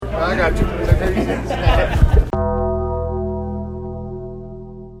I got you.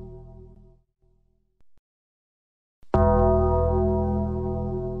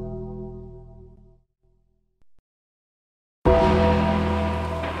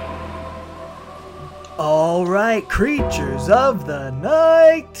 All right, creatures of the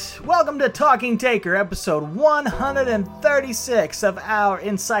night. Welcome to Talking Taker, episode 136 of our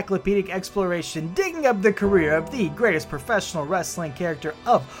encyclopedic exploration, digging up the career of the greatest professional wrestling character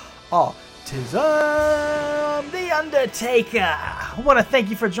of all time, The Undertaker. I want to thank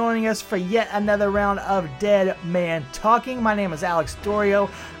you for joining us for yet another round of Dead Man Talking. My name is Alex Dorio.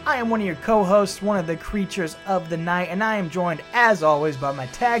 I am one of your co-hosts, one of the creatures of the night, and I am joined, as always, by my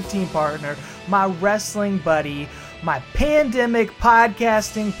tag team partner, my wrestling buddy, my pandemic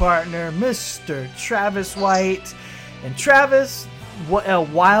podcasting partner, Mr. Travis White. And Travis, what a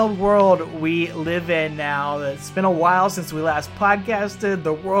wild world we live in now. It's been a while since we last podcasted.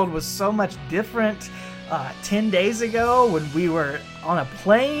 The world was so much different 10 days ago when we were on a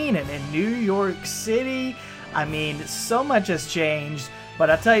plane and in New York City. I mean, so much has changed.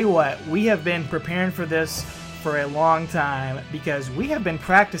 But I'll tell you what, we have been preparing for this for a long time because we have been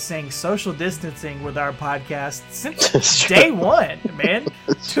practicing social distancing with our podcast since day one, man.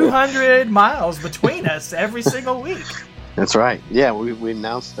 200 miles between us every single week. That's right. Yeah, we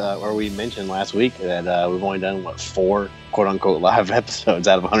announced, or we mentioned last week that we've only done, 4 quote-unquote live episodes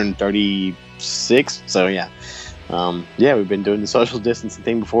out of 136. So, yeah. We've been doing the social distancing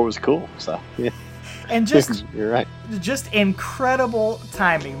thing before it was cool. So, yeah. And just, you're right. Just incredible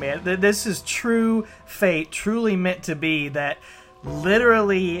timing, man. This is true fate, truly meant to be that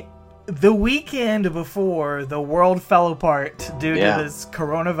literally the weekend before the world fell apart due to this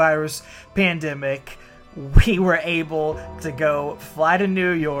coronavirus pandemic, we were able to go fly to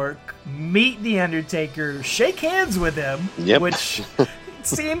New York, meet The Undertaker, shake hands with him, which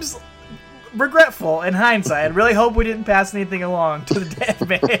seems regretful in hindsight. I really hope we didn't pass anything along to the dead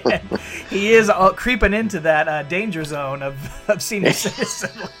man. He is creeping into that danger zone of senior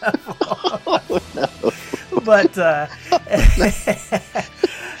citizen level. Oh, no. But,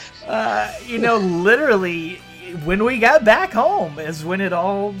 literally, when we got back home is when it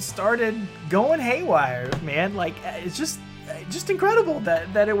all started going haywire, man. Like, it's just incredible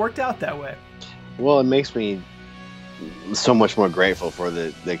that it worked out that way. Well, it makes me so much more grateful for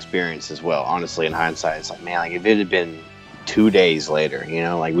the experience as well. Honestly, in hindsight, it's like, man, like if it had been 2 days later,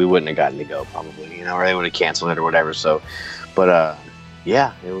 like we wouldn't have gotten to go probably, or they would have canceled it or whatever. So, but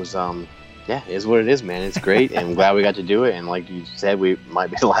it was it is what it is, man. It's great, and I'm glad we got to do it. And like you said, we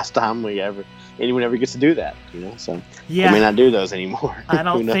might be the last time anyone ever gets to do that, So we may not do those anymore. I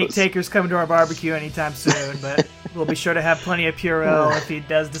don't think Taker's coming to our barbecue anytime soon, but we'll be sure to have plenty of Purell if he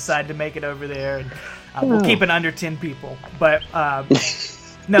does decide to make it over there. And we'll keep it under 10 people. But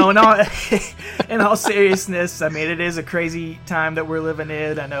no, in all seriousness, I mean, it is a crazy time that we're living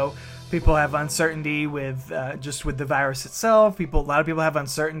in. I know people have uncertainty with the virus itself. A lot of people have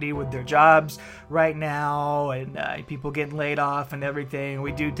uncertainty with their jobs right now, and people getting laid off and everything.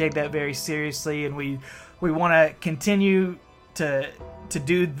 We do take that very seriously, and we want to continue to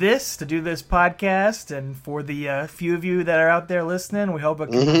do this podcast. And for the few of you that are out there listening, we hope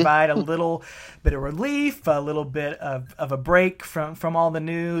it can provide a little bit of relief, a little bit of a break from all the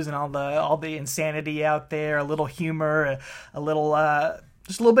news and all the insanity out there, a little humor, a little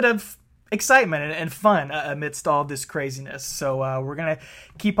just a little bit of excitement and fun amidst all this craziness. So we're going to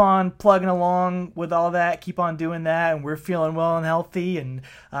keep on plugging along with all that, keep on doing that, and we're feeling well and healthy. And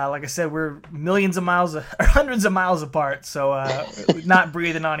like I said, we're millions of miles or hundreds of miles apart, so not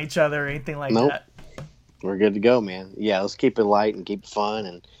breathing on each other or anything like that. We're good to go, man. Yeah, let's keep it light and keep it fun.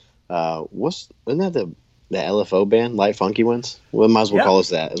 And isn't that the LFO band, Light Funky Ones? We might as well call us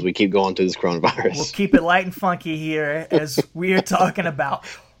that as we keep going through this coronavirus. We'll keep it light and funky here as we are talking about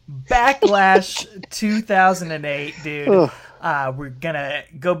Backlash 2008, dude. We're going to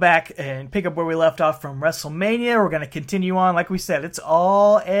go back and pick up where we left off from WrestleMania. We're going to continue on. Like we said, it's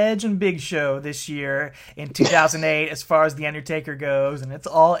all Edge and Big Show this year in 2008 as far as The Undertaker goes, and it's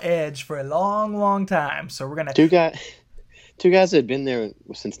all Edge for a long, long time. So we're going to... Two guys that had been there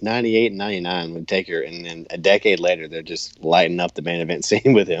since 98 and 99 with Taker, and then a decade later, they're just lighting up the main event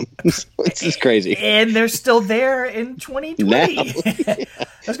scene with him. It's just crazy. And they're still there in 2020.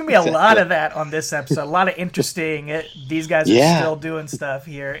 There's going to be a lot of that on this episode. A lot of interesting. These guys are still doing stuff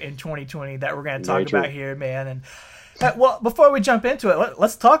here in 2020 that we're going to talk about here, man. And well, before we jump into it,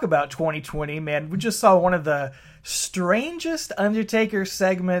 let's talk about 2020, man. We just saw one of the strangest Undertaker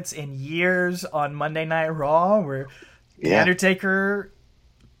segments in years on Monday Night Raw, where The Undertaker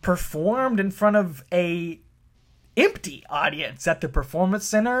performed in front of a empty audience at the Performance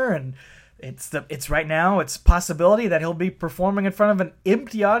Center, and it's right now, it's a possibility that he'll be performing in front of an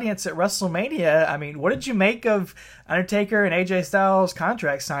empty audience at WrestleMania. I mean, what did you make of Undertaker and AJ Styles'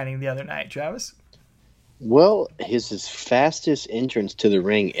 contract signing the other night, Travis? Well, his fastest entrance to the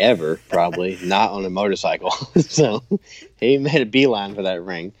ring ever, probably, not on a motorcycle. So he made a beeline for that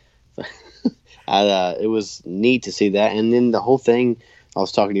ring. It was neat to see that. And then the whole thing I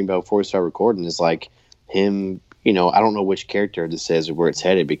was talking to you about before we started recording is like him, I don't know which character this is or where it's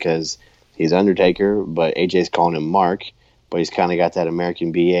headed, because he's Undertaker, but AJ's calling him Mark, but he's kind of got that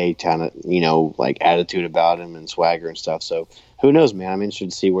American BA kind of, like attitude about him and swagger and stuff. So who knows, man? I'm interested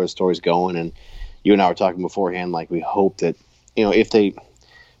to see where the story's going. And you and I were talking beforehand, like we hope that,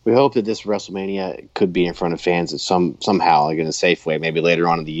 we hope that this WrestleMania could be in front of fans somehow, like in a safe way, maybe later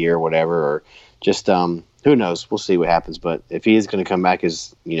on in the year or whatever, or just, who knows? We'll see what happens. But if he is going to come back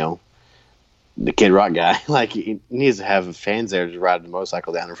as, the Kid Rock guy, like he needs to have fans there to ride the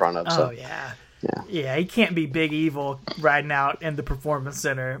motorcycle down in front of. So. Oh, yeah. He can't be Big Evil riding out in the Performance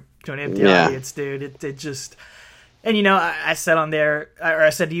Center to an empty audience, dude. It just, and I said on there, or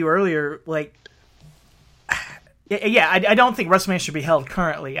I said to you earlier, like, I don't think WrestleMania should be held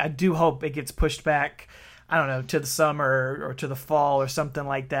currently. I do hope it gets pushed back, I don't know, to the summer or to the fall or something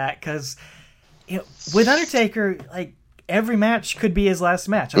like that, because with Undertaker, like, every match could be his last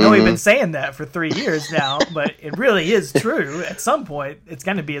match. I know we've been saying that for 3 years now, but it really is true. At some point, it's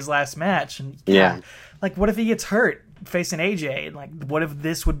going to be his last match. And like, what if he gets hurt facing AJ? And like, what if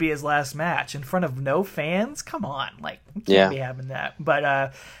this would be his last match in front of no fans? Come on, like, we can't be having that. But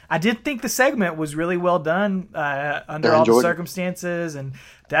I did think the segment was really well done under all the circumstances, and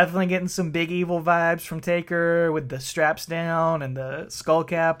definitely getting some Big Evil vibes from Taker with the straps down and the skull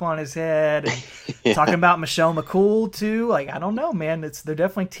cap on his head, and talking about Michelle McCool too. Like, I don't know, man. They're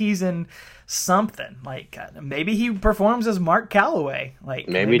definitely teasing something. Like, maybe he performs as Mark Calloway. Like,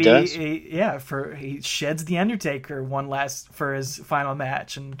 maybe he does. He sheds the Undertaker for his final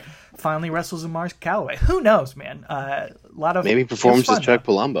match and finally wrestles with Mark Calloway. Who knows, man? Maybe performs as Chuck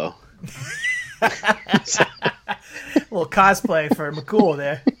Palumbo. A little cosplay for McCool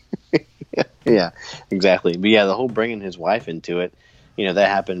there. Yeah, exactly. But yeah, the whole bringing his wife into it, that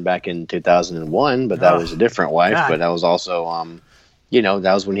happened back in 2001, but that was a different wife. God. But that was also,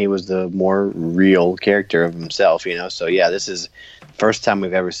 that was when he was the more real character of himself, So yeah, this is the first time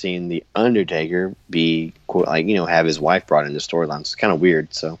we've ever seen the Undertaker be, have his wife brought into storylines. It's kind of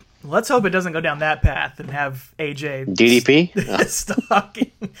weird, so. Let's hope it doesn't go down that path and have AJ DDP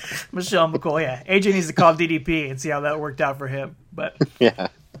stalking Michelle McCool. Yeah, AJ needs to call DDP and see how that worked out for him. But yeah,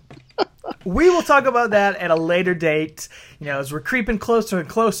 we will talk about that at a later date, as we're creeping closer and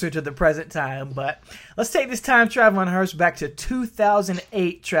closer to the present time. But let's take this time traveling hearse back to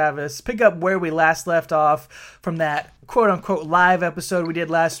 2008, Travis. Pick up where we last left off from that quote-unquote live episode we did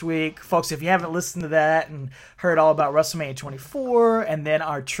last week. Folks, if you haven't listened to that and heard all about WrestleMania 24 and then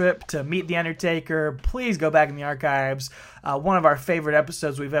our trip to meet The Undertaker, please go back in the archives. One of our favorite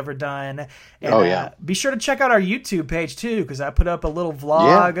episodes we've ever done. And, be sure to check out our YouTube page, too, because I put up a little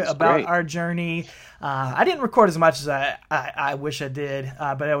vlog about our journey. I didn't record as much as I wish I did,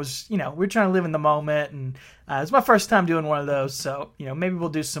 but I was, we're trying to live in the moment, and it's my first time doing one of those, so, maybe we'll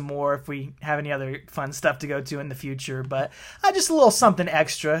do some more if we have any other fun stuff to go to in the future, but just a little something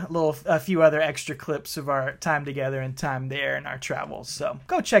extra, a few other extra clips of our time together and time there and our travels, so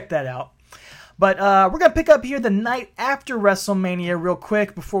go check that out. But we're going to pick up here the night after WrestleMania real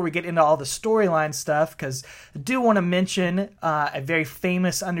quick before we get into all the storyline stuff, because I do want to mention a very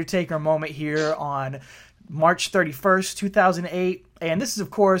famous Undertaker moment here on March 31st, 2008. And this is,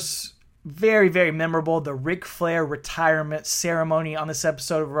 of course, very, very memorable, the Ric Flair retirement ceremony on this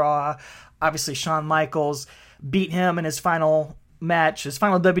episode of Raw. Obviously, Shawn Michaels beat him in his final match, his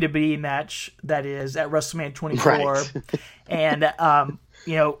final WWE match, that is, at WrestleMania 24. Right. And,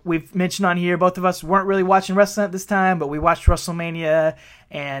 we've mentioned on here, both of us weren't really watching wrestling at this time, but we watched WrestleMania,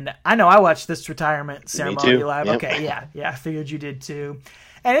 and I know I watched this retirement ceremony live. Yep. Okay, yeah, I figured you did too.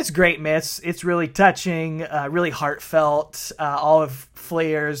 And it's great, man. It's really touching, really heartfelt. All of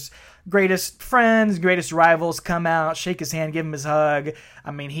Flair's greatest friends, greatest rivals come out, shake his hand, give him his hug.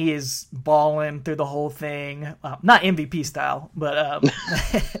 I mean, he is balling through the whole thing. Not MVP style, but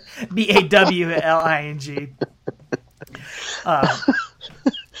BAWLING.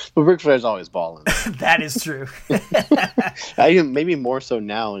 But Ric Flair's always balling. That is true. Maybe more so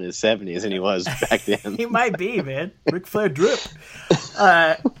now in his 70s than he was back then. He might be, man. Ric Flair drip.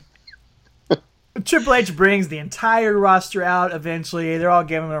 Triple H brings the entire roster out eventually. They're all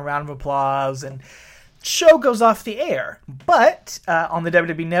giving him a round of applause. And show goes off the air. But on the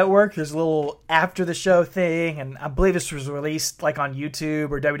WWE Network, there's a little after the show thing, and I believe this was released like on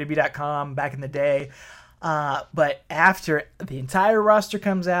YouTube or WWE.com back in the day. But after the entire roster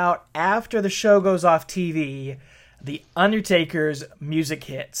comes out, after the show goes off TV, the Undertaker's music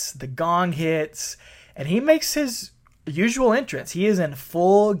hits, the gong hits, and he makes his usual entrance. He is in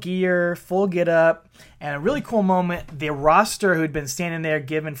full gear, full get up, and a really cool moment. The roster who'd been standing there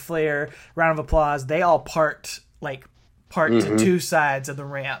giving Flair a round of applause, they all part to two sides of the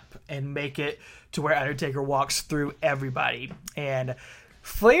ramp and make it to where Undertaker walks through everybody. And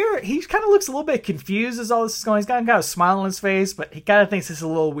Flair, he kind of looks a little bit confused as all this is going. He's got a smile on his face, but he kind of thinks this is a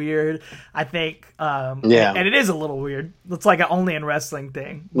little weird. I think, and it is a little weird. It's like an only in wrestling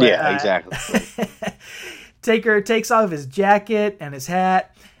thing. But, exactly. Taker takes off his jacket and his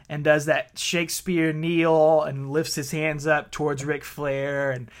hat and does that Shakespeare kneel and lifts his hands up towards Ric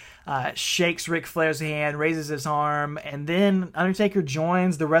Flair and shakes Ric Flair's hand, raises his arm, and then Undertaker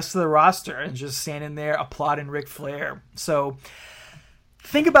joins the rest of the roster and just standing there applauding Ric Flair. So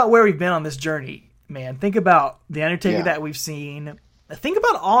think about where we've been on this journey, man. Think about the Undertaker that we've seen. Think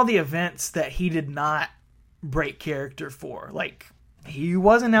about all the events that he did not break character for. Like, he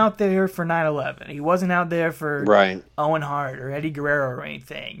wasn't out there for 9/11. He wasn't out there for Owen Hart or Eddie Guerrero or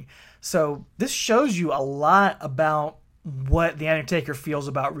anything. So this shows you a lot about what the Undertaker feels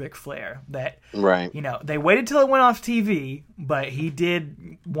about Ric Flair. That, they waited till it went off TV, but he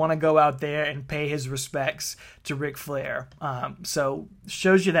did want to go out there and pay his respects to Ric Flair. So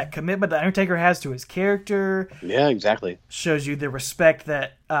shows you that commitment that Undertaker has to his character. Yeah, exactly. Shows you the respect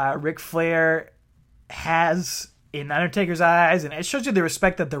that Ric Flair has in Undertaker's eyes, and it shows you the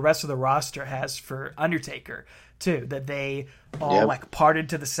respect that the rest of the roster has for Undertaker too, that they all parted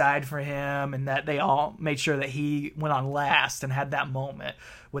to the side for him, and that they all made sure that he went on last and had that moment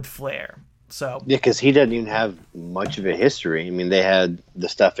with Flair. So because he doesn't even have much of a history. I mean, they had the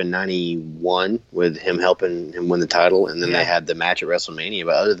stuff in '91 with him helping him win the title, and then they had the match at WrestleMania.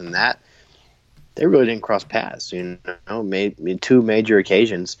 But other than that, they really didn't cross paths. Made two major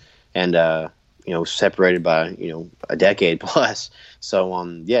occasions, and separated by a decade plus. So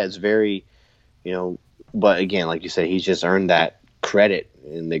it's very, but again, like you said, he's just earned that credit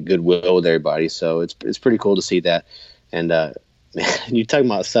and the goodwill with everybody. So it's pretty cool to see that. And you talking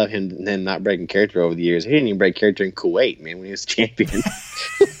about stuff him then not breaking character over the years. He didn't even break character in Kuwait, man, when he was champion.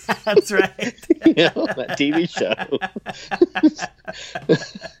 That's right. That TV show.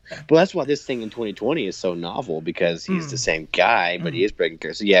 Well, that's why this thing in 2020 is so novel, because he's the same guy, but he is breaking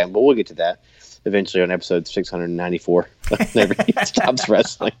character. So but we'll get to that eventually on episode 694. Whenever he stops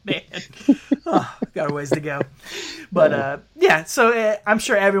wrestling. Man. Got a ways to go. But so I'm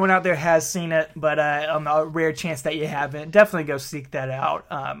sure everyone out there has seen it, but on the rare chance that you haven't, definitely go seek that out.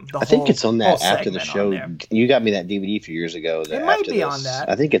 I think it's on that after the show. You got me that DVD a few years ago. It might be on that.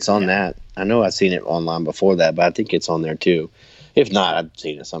 I think it's on that. I know I've seen it online before that, but I think it's on there too. If not, I've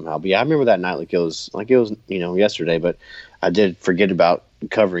seen it somehow. But I remember that night like it was yesterday, but I did forget about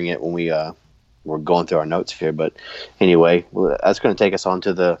covering it when we we're going through our notes here. But anyway, that's going to take us on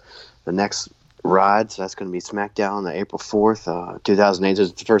to the next ride. So that's going to be SmackDown, April 4th, 2008. So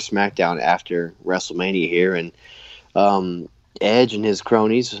it's the first SmackDown after WrestleMania here. And Edge and his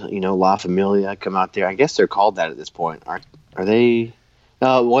cronies, La Familia, come out there. I guess they're called that at this point. Are they?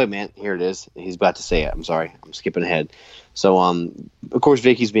 Oh, wait a minute. Here it is. He's about to say it. I'm sorry. I'm skipping ahead. So, of course,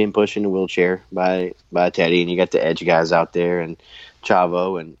 Vicky's being pushed in a wheelchair by Teddy, and you got the Edge guys out there and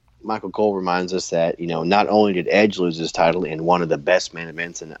Chavo, and Michael Cole reminds us that, not only did Edge lose his title in one of the best main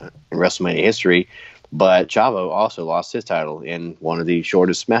events in WrestleMania history, but Chavo also lost his title in one of the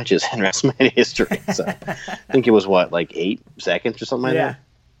shortest matches in WrestleMania history. So I think it was, 8 seconds or something like that?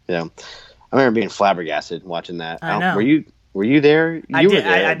 Yeah. I remember being flabbergasted watching that. I know. Were you there? I did.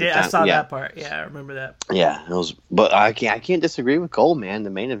 I did. I saw that part. Yeah, I remember that. Yeah, it was. But I can't disagree with Cole, man. The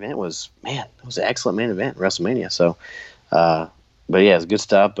main event was an excellent main event, WrestleMania. So, but yeah, it's good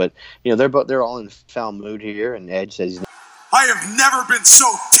stuff. But they're all in foul mood here, and Edge says he's. I have never been so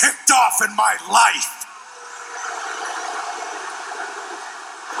ticked off in my life.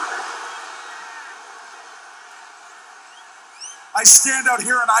 I stand out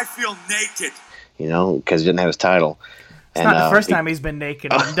here and I feel naked. Because he didn't have his title. It's not the first time he's been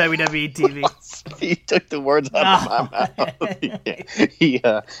naked on WWE TV. He took the words out of my mouth.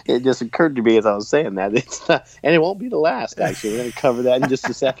 It just occurred to me as I was saying that. It's not, and it won't be the last, actually. We're going to cover that in just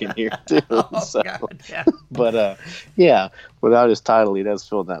a second here, too. God, yeah. But, without his title, he does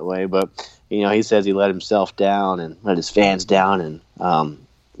feel that way. But, he says he let himself down and let his fans down. And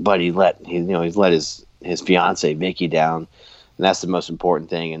but he's let his fiancée, Vicky, down. and that's the most important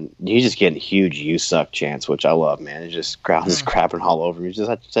thing. And he's just getting huge "you suck" chants, which I love, man. It's just crowd is crapping all over him. He's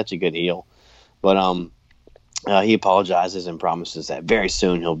just such a good heel. But he apologizes and promises that very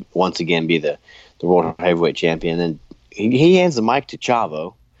soon he'll once again be the World Heavyweight Champion. And then he hands the mic to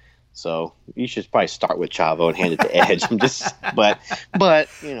Chavo. So you should probably start with Chavo and hand it to Edge. But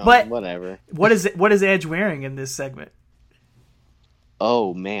whatever. What is Edge wearing in this segment?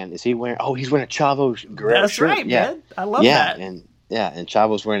 Oh man, is he wearing? Oh, he's wearing a Chavo Guerrero That's shirt. right, man. I love that. And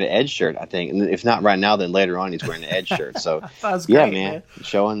Chavo's wearing an Edge shirt, I think. And if not right now, then later on he's wearing an Edge shirt. So great, man,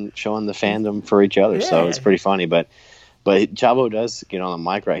 showing the fandom for each other. Yeah. So it's pretty funny. But Chavo does get on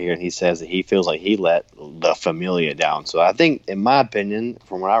the mic right here, and he says that he feels like he let the Familia down. So I think, in my opinion,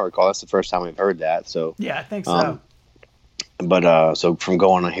 from what I recall, that's the first time we've heard that. So yeah, I think so. So from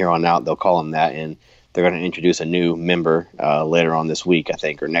going on here on out, they'll call him that, and they're going to introduce a new member later on this week, I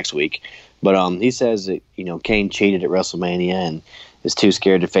think, or next week. But he says that Kane cheated at WrestleMania and is too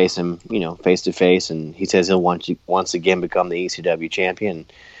scared to face him, face to face, and he says he'll once again become the ECW champion.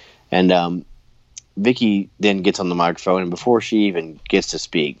 And Vicky then gets on the microphone, and before she even gets to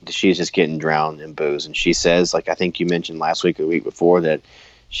speak, she's just getting drowned in booze. And she says, like I think you mentioned last week or the week before, that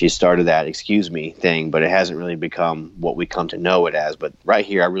she started that "excuse me" thing, but it hasn't really become what we come to know it as. But right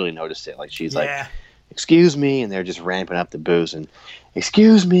here, I really noticed it. Like she's like, "Excuse me," and they're just ramping up the booze and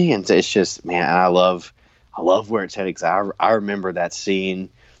 "excuse me," and it's just, man, I love where it's headed. Because I remember that scene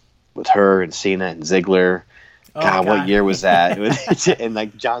with her and Cena and Ziggler. God, what year was that? And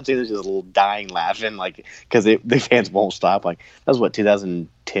like John Cena's just a little dying laughing, like because the fans won't stop. Like that was what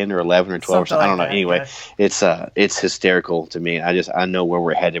 2010 or 11 or 12 or something. I don't know. Anyway, it's hysterical to me. I know where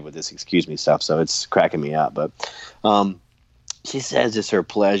we're headed with this "excuse me" stuff, so it's cracking me up. But she says it's her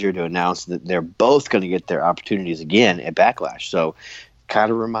pleasure to announce that they're both going to get their opportunities again at Backlash. So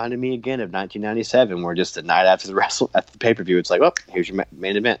kind of reminded me again of 1997, where just the night after the pay-per-view, it's like, oh, here's your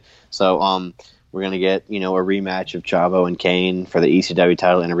main event. So we're going to get, a rematch of Chavo and Kane for the ECW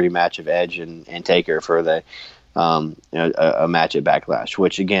title and a rematch of Edge and Taker for the a match at Backlash,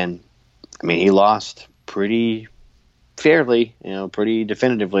 which, again, I mean, he lost pretty fairly, pretty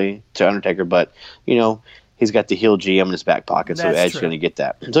definitively to Undertaker, but, he's got the heel GM in his back pocket, so Edge's going to get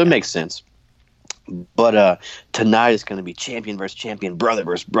that. So it makes sense. But tonight is going to be champion versus champion, brother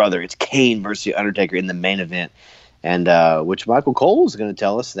versus brother. It's Kane versus the Undertaker in the main event, and which Michael Cole is going to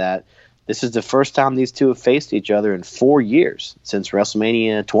tell us that this is the first time these two have faced each other in 4 years since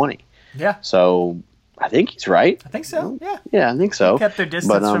WrestleMania 20. Yeah. So I think he's right. I think so. Yeah. Yeah, I think so. They kept their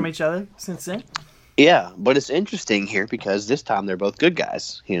distance from each other since then. Yeah, but it's interesting here because this time they're both good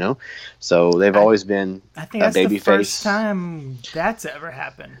guys, So they've always been I think that's the first time that's ever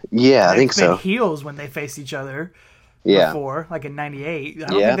happened. Yeah, I think so. They've been heels when they faced each other before, like in 98. I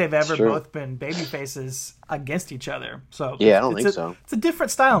don't think they've ever both been baby faces against each other. So yeah, I don't think so. It's a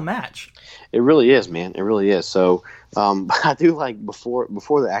different style match. It really is, man. It really is. So I do like before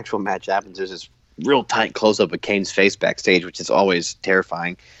the actual match happens, there's this real tight close-up of Kane's face backstage, which is always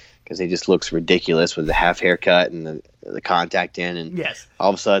terrifying because he just looks ridiculous with the half haircut and the contact in. And all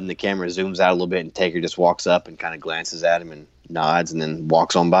of a sudden the camera zooms out a little bit and Taker just walks up and kind of glances at him and nods and then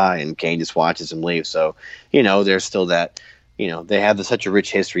walks on by, and Kane just watches him leave. So, there's still that, they have such a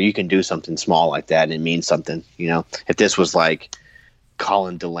rich history. You can do something small like that and it means something. If this was like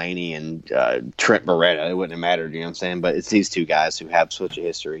Colin Delaney and Trent Beretta, it wouldn't have mattered, you know what I'm saying? But it's these two guys who have such a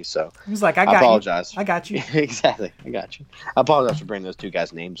history. So he's like, I apologize. I got you. Exactly. I got you. I apologize for bringing those two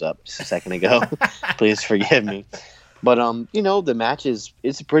guys' names up just a second ago. Please forgive me. But the match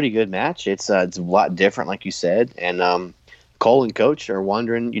it's a pretty good match. It's a lot different, like you said, and Cole and Coach are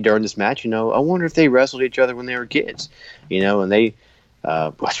wondering during this match, I wonder if they wrestled each other when they were kids, and they,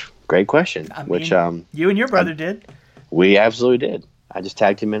 great question. You and your brother did. We absolutely did. I just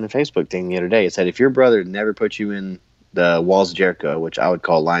tagged him in a Facebook thing the other day. It said, if your brother never put you in the Walls of Jericho, which I would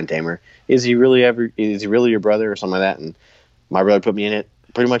call Lion Tamer, is he really your brother or something like that? And my brother put me in it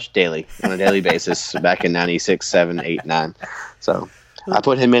pretty much daily, on a daily basis, back in 96, 7, 8, 9. So I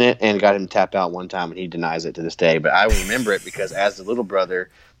put him in it and got him tapped out one time, and he denies it to this day. But I remember it because as the little brother,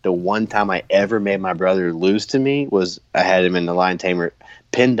 the one time I ever made my brother lose to me was I had him in the Lion Tamer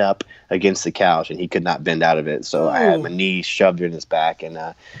pinned up against the couch, and he could not bend out of it. So I had my knee shoved in his back, and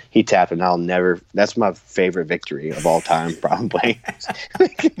he tapped, and that's my favorite victory of all time, probably.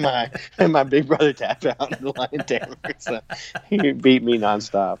 my big brother tapped out in the Lion Tamer. So he beat me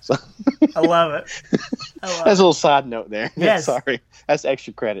nonstop. So I love it. That's a little side note there. Yes. Sorry. That's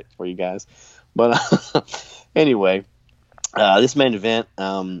extra credit for you guys. But anyway, this main event,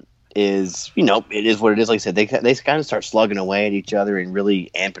 is, it is what it is. Like I said, they kind of start slugging away at each other and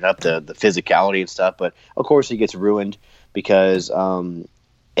really amping up the physicality and stuff. But of course, he gets ruined because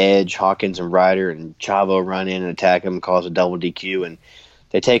Edge, Hawkins, and Ryder and Chavo run in and attack him, cause a double DQ, and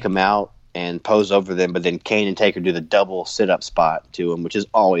they take him out and pose over them. But then Kane and Taker do the double sit-up spot to him, which is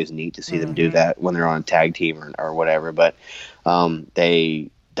always neat to see them do that when they're on a tag team or whatever. But they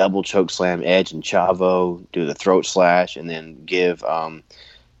double choke slam Edge and Chavo, do the throat slash, and then give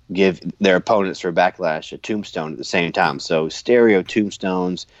their opponents for Backlash a tombstone at the same time. So stereo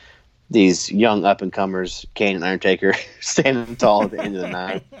tombstones, these young up-and-comers, Kane and Undertaker, standing tall at the end of the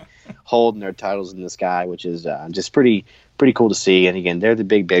night, holding their titles in the sky, which is just pretty cool to see. And again, they're the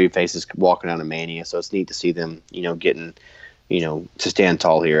big baby faces walking out of Mania, so it's neat to see them, getting, to stand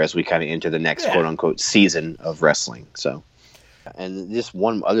tall here as we kind of enter the next quote-unquote season of wrestling. So, and just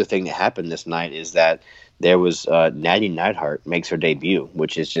one other thing that happened this night is that there was Natty Neidhart makes her debut,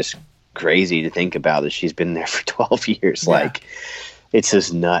 which is just crazy to think about that she's been there for 12 years. Yeah. Like, it's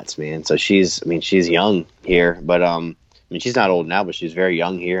just nuts, man. So she's young here, but she's not old now, but she's very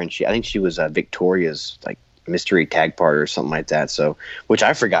young here, and I think she was Victoria's like mystery tag partner or something like that. So, which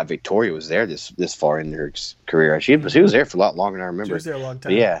I forgot Victoria was there this far in her career. She was there for a lot longer than I remember. She was there a long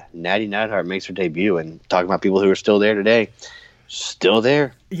time. But yeah, Natty Neidhart makes her debut, and talking about people who are still there today. Still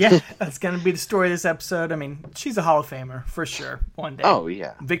there. Yeah, that's going to be the story of this episode. I mean, she's a Hall of Famer for sure one day. Oh,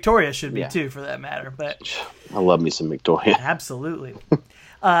 yeah. Victoria should be too, for that matter. But I love me some Victoria. Absolutely.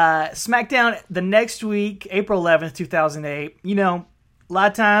 SmackDown the next week, April 11th, 2008. A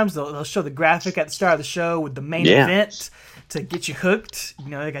lot of times they'll show the graphic at the start of the show with the main event to get you hooked.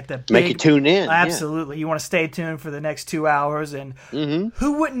 They got that make you tune in. Absolutely. You want to stay tuned for the next 2 hours. And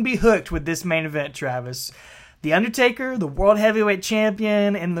who wouldn't be hooked with this main event, Travis? The Undertaker, the World Heavyweight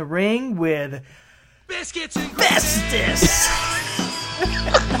Champion, in the ring with Biscuits and Festus.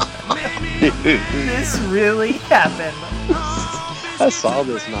 This really happened. I saw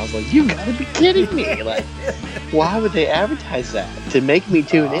this and I was like, you gotta be kidding me. Like, why would they advertise that? To make me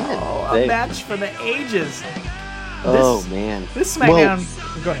tune in. A match for the ages. Man. This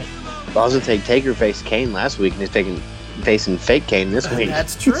SmackDown... Go ahead. I was gonna say Taker faced Kane last week, and he's facing fake Kane this week.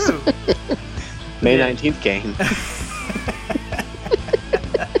 That's true. May 19th Kane.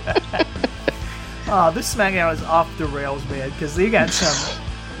 This SmackDown is off the rails, man, because they got some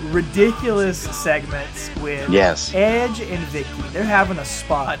ridiculous segments with Edge and Vicky. They're having a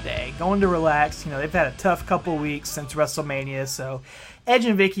spa day, going to relax. They've had a tough couple weeks since WrestleMania, so Edge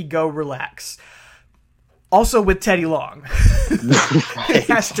and Vicky go relax. Also with Teddy Long. He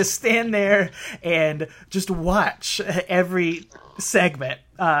has to stand there and just watch every segment.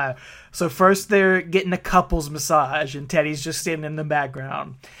 So first they're getting a couples massage and Teddy's just sitting in the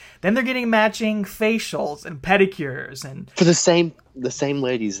background. Then they're getting matching facials and pedicures and for the same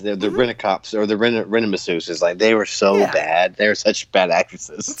ladies, the Rent-A-Cops or the Rent-A-Masseuses. Like they were so bad. They were such bad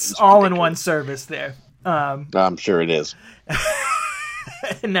actresses. It's all ridiculous. In one service there. I'm sure it is.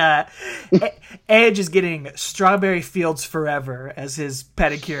 And Edge is getting Strawberry Fields Forever as his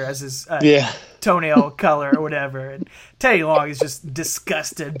pedicure, as his toenail color or whatever. And Teddy Long is just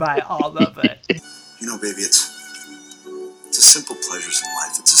disgusted by all of it. Baby, it's the simple pleasures in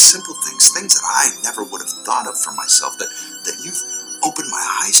life. It's the simple things that I never would have thought of for myself that you've opened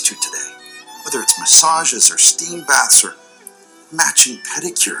my eyes to today. Whether it's massages or steam baths or matching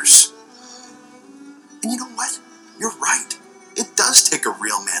pedicures. And you know what? You're right. It does take a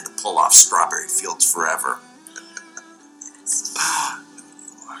real man to pull off Strawberry Fields Forever.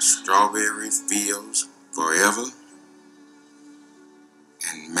 Strawberry Fields Forever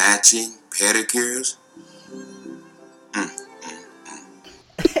and matching pedicures.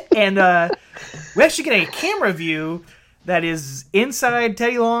 And we actually get a camera view that is inside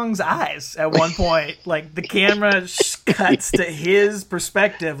Teddy Long's eyes at one point. Like the camera cuts to his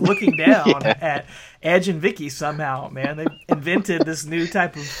perspective looking down at Edge and Vicky somehow, man. They invented this new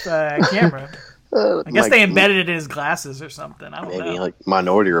type of camera. I guess they embedded it in his glasses or something. I don't know. Maybe like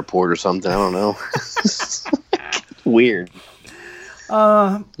Minority Report or something. I don't know. Weird.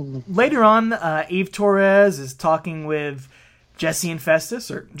 Later on, Eve Torres is talking with Jesse and Festus,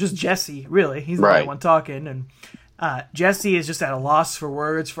 or just Jesse, really. He's the only one talking. And Jesse is just at a loss for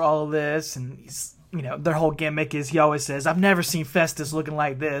words for all of this. And he's, their whole gimmick is he always says, I've never seen Festus looking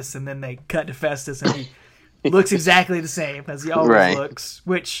like this. And then they cut to Festus and he looks exactly the same as he always looks.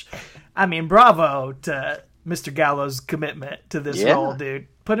 Which, bravo to Mr. Gallows' commitment to this role, dude.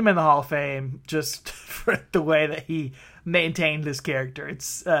 Put him in the Hall of Fame just for the way that he maintained this character.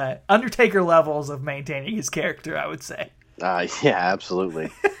 It's Undertaker levels of maintaining his character, I would say. Yeah,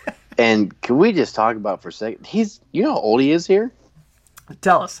 absolutely. And can we just talk about for a second? You know how old he is here?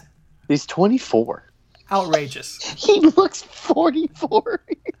 Tell us. He's 24. Outrageous. He looks 44.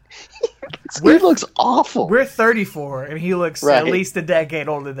 He looks awful. We're 34, and he looks at least a decade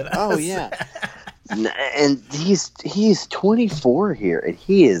older than us. Oh, yeah. And he's 24 here, and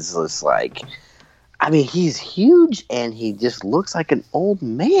he is just like, I mean, he's huge, and he just looks like an old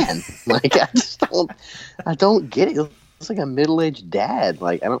man. Like, I don't get it. He looks like a middle-aged dad.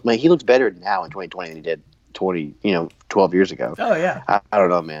 Like, he looks better now in 2020 than he did 12 years ago. Oh, yeah. I don't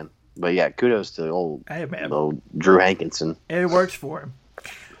know, man. But yeah, kudos to old Drew Hankinson. It works for him.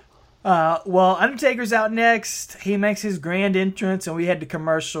 Well, Undertaker's out next. He makes his grand entrance, and we head to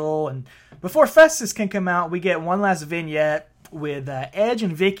commercial. And before Festus can come out, we get one last vignette with Edge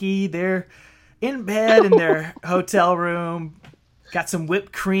and Vicky. They're in bed in their hotel room. Got some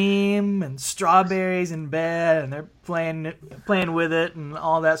whipped cream and strawberries in bed, and they're playing with it and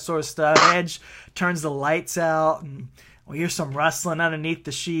all that sort of stuff. Edge turns the lights out, and we hear some rustling underneath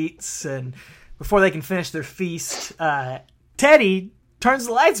the sheets. And before they can finish their feast, Teddy turns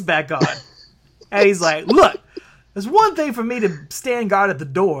the lights back on. And he's like, look, there's one thing for me to stand guard at the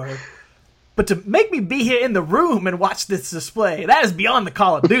door, but to make me be here in the room and watch this display, that is beyond the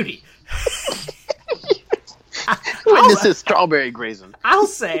call of duty. This is strawberry grazing. I'll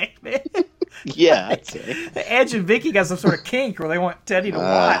say, man. Yeah, I'd say. Edge and Vicky got some sort of kink where they want Teddy to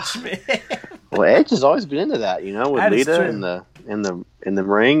watch, man. Well, Edge has always been into that, with that Lita in the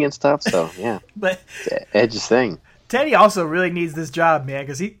ring and stuff. So yeah, but Edge's thing. Teddy also really needs this job, man,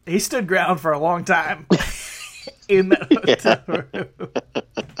 because he stood ground for a long time in that hotel room.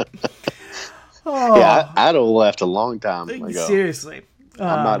 Oh. Yeah, I'd have left a long time ago. Seriously.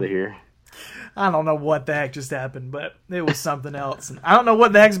 I'm out of here. I don't know what the heck just happened, but it was something else. And I don't know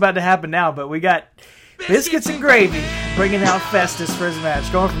what the heck's about to happen now, but we got Biscuits and Gravy bringing out Festus for his match.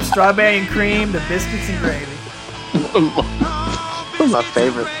 Going from strawberry and cream to biscuits and gravy. One of my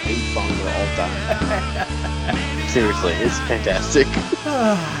favorite theme songs of all time. Seriously, it's fantastic.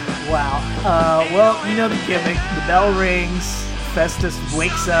 Wow. Well, you know the gimmick. The bell rings. Festus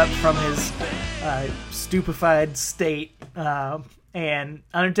wakes up from his stupefied state. And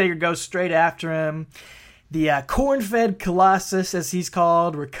Undertaker goes straight after him. The corn-fed Colossus, as he's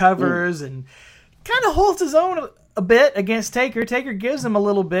called, recovers and kind of holds his own a bit against Taker. Taker gives him a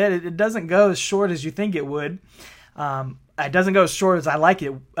little bit. It doesn't go as short as you think it would. It doesn't go as short as I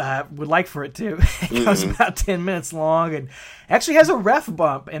would like for it to. It goes about 10 minutes long and actually has a ref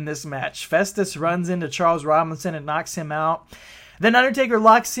bump in this match. Festus runs into Charles Robinson and knocks him out. Then Undertaker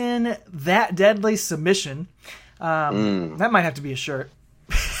locks in that deadly submission. That might have to be a shirt.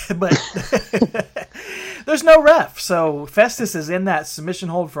 But there's no ref. So Festus is in that submission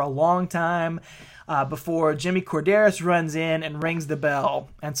hold for a long time before Jimmy Corderas runs in and rings the bell.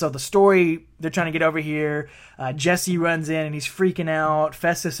 And so the story they're trying to get over here, Jesse runs in and he's freaking out.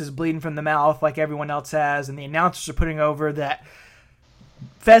 Festus is bleeding from the mouth like everyone else has. And the announcers are putting over that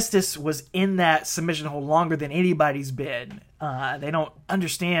Festus was in that submission hold longer than anybody's been. They don't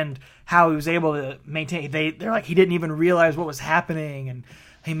understand how he was able to maintain. They're like, he didn't even realize what was happening, and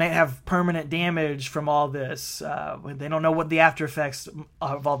he may have permanent damage from all this. They don't know what the after effects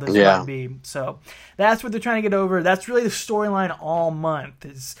of all this might be. So that's what they're trying to get over. That's really the storyline all month.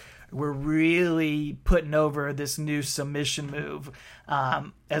 Is we're really putting over this new submission move,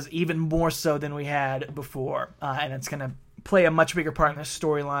 as even more so than we had before, and it's going to play a much bigger part in the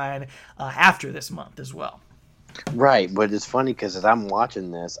storyline after this month as well. Right, but it's funny because as I'm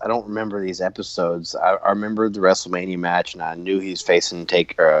watching this, I don't remember these episodes. I remember the WrestleMania match, and I knew he was facing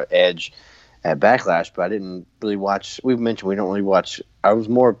Edge at Backlash, but I didn't really watch. We've mentioned we don't really watch. I was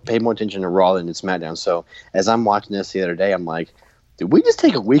paid more attention to Raw than to SmackDown. So as I'm watching this the other day, I'm like, did we just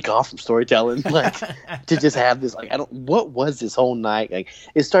take a week off from storytelling, like to just have this? Like, what was this whole night? Like,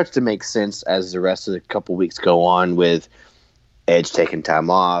 it starts to make sense as the rest of the couple weeks go on with Edge taking time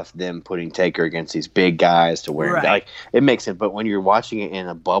off, them putting Taker against these big guys to wear. Right. Like, it makes sense. But when you're watching it in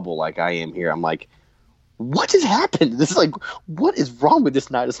a bubble like I am here, I'm like, what just happened? This is like, what is wrong with this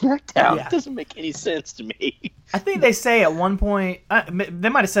night of SmackDown? Yeah. It doesn't make any sense to me. I think they say at one point, they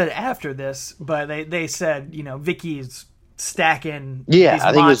might have said it after this, but they said, Vicky's stacking these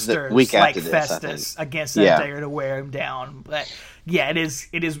I think monsters it was the week like after Festus against Undertaker to wear him down. But yeah, it is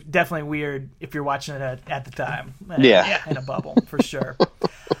definitely weird if you're watching it at the time. In a bubble for sure.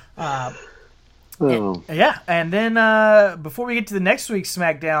 And then before we get to the next week's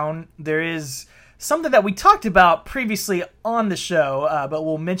SmackDown, there is something that we talked about previously on the show, but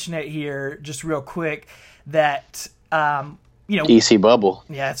we'll mention it here just real quick. That EC Bubble.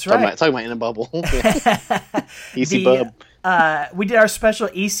 Yeah, that's right. Talking about in a bubble. EC Bub. We did our special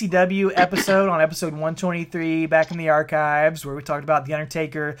ECW episode on episode 123 back in the archives, where we talked about The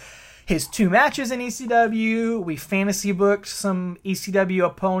Undertaker his 2 matches in ECW. We fantasy booked some ECW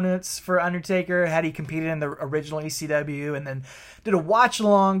opponents for Undertaker had he competed in the original ECW, and then did a watch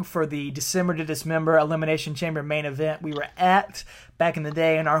along for the December to Dismember Elimination Chamber main event we were at back in the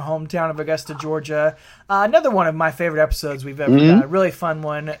day in our hometown of Augusta, Georgia. Another one of my favorite episodes we've ever done. A really fun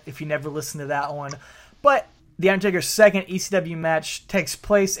one if you never listened to that one. But The Undertaker's second ECW match takes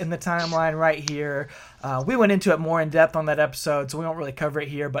place in the timeline right here. We went into it more in depth on that episode, so we won't really cover it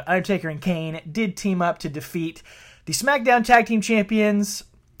here. But Undertaker and Kane did team up to defeat the SmackDown Tag Team Champions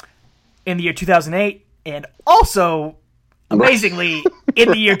in the year 2008, and also, amazingly, in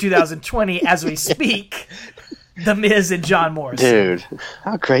the year 2020, as we speak, The Miz and John Morrison. Dude,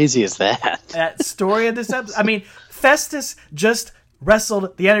 how crazy is that? That story of this episode. I mean, Festus just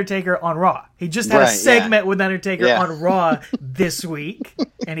wrestled The Undertaker on Raw. He just had a segment with Undertaker on Raw this week,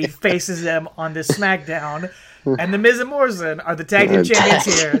 and he faces them on this SmackDown. And The Miz and Morrison are the tag team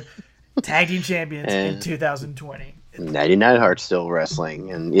champions here. Tag team champions in 2020. 99 Hearts still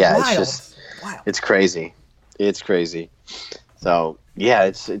wrestling. And yeah, Wild. It's just, Wild. It's crazy. It's crazy. So yeah,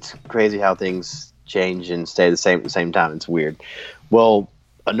 it's crazy how things change and stay the same at the same time. It's weird. Well,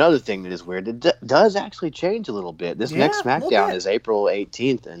 another thing that is weird, it does actually change a little bit. This next SmackDown is April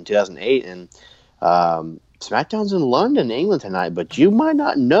 18th in 2008, and SmackDown's in London, England tonight, but you might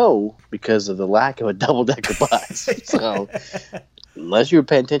not know because of the lack of a double-decker bus. So unless you were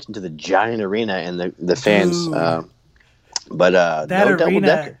paying attention to the giant arena and the fans, but that no arena,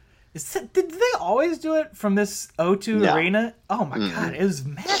 double-decker. Did they always do it from this O2 arena? Oh my God, it was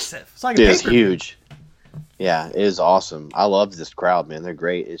massive. It's like It's huge. Yeah, it is awesome. I love this crowd, man. They're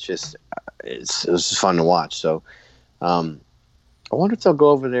great. It's just, it was just fun to watch. So, I wonder if they'll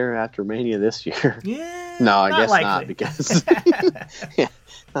go over there after Mania this year. Yeah. No, I guess likely. not, because yeah,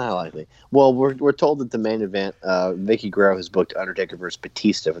 not likely. Well, we're told that the main event, Vicky Guerrero has booked Undertaker versus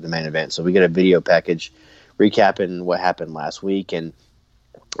Batista for the main event. So we get a video package recapping what happened last week, and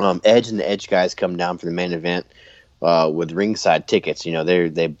Edge and the Edge guys come down for the main event. With ringside tickets, you know,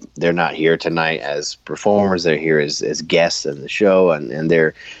 they're not here tonight as performers. They're here as guests in the show, and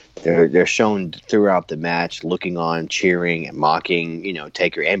they're shown throughout the match, looking on, cheering and mocking, you know,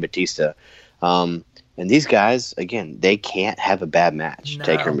 Taker and Batista. And these guys, again, they can't have a bad match. No.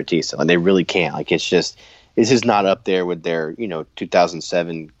 Taker and Batista, like, they really can't. Like, it's just not up there with their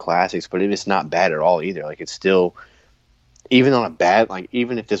 2007 classics, but it's not bad at all either. Like, it's still. Even on a bad, like,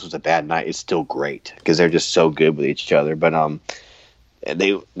 even if this was a bad night, it's still great because they're just so good with each other. But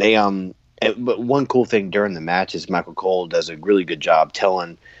but one cool thing during the match is Michael Cole does a really good job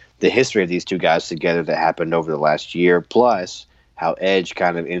telling the history of these two guys together that happened over the last year, plus how Edge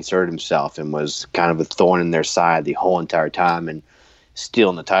kind of inserted himself and was kind of a thorn in their side the whole entire time and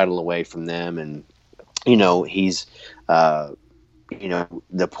stealing the title away from them. And he's the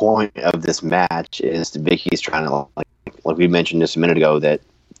point of this match is Vicky's trying to like we mentioned just a minute ago, that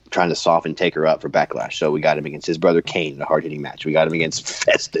trying to soften Taker up for Backlash. So we got him against his brother Kane in a hard-hitting match. We got him against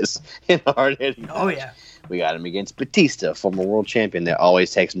Festus in a hard-hitting match. Oh, yeah. We got him against Batista, former world champion, that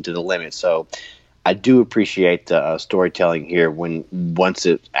always takes him to the limit. So I do appreciate the storytelling here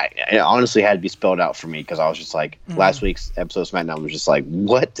it honestly had to be spelled out for me, because I was just like, last week's episode of SmackDown was just like,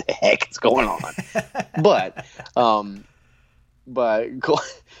 what the heck is going on? But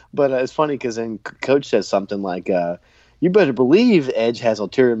it's funny because then Coach says something like, you better believe Edge has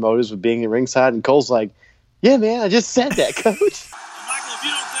ulterior motives with being at ringside, and Cole's like, yeah, man, I just said that, Coach. Michael, if you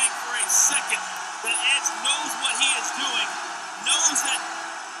don't think for a second that Edge knows what he is doing, knows that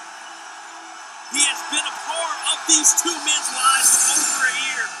he has been a part of these two men's lives for over a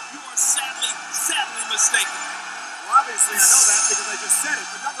year, you are sadly mistaken. Well, obviously I know that because I just said it,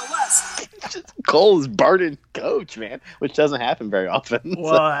 but nonetheless. Cole is burning Coach, man, which doesn't happen very often.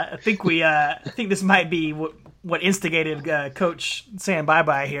 Well, I think this might be what instigated Coach saying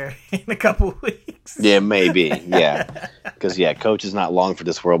bye-bye here in a couple of weeks. Yeah, maybe. Yeah, because Coach is not long for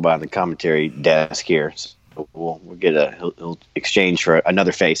this world behind the commentary desk here. So we'll get he'll exchange for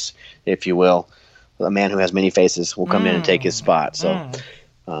another face, if you will. A man who has many faces will come in and take his spot. So.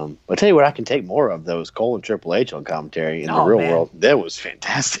 I'll tell you what I can take more of, those Cole and Triple H on commentary in the real world. That was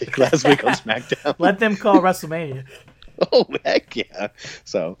fantastic last week on SmackDown. Let them call WrestleMania. Oh, heck yeah.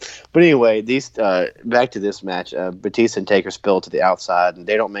 So, but anyway, these back to this match, Batista and Taker spill to the outside, and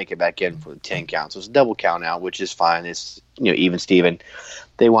they don't make it back in for the 10 count. So it's a double count out, which is fine. It's, even Steven.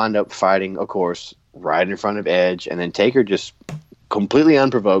 They wind up fighting, of course, right in front of Edge, and then Taker just completely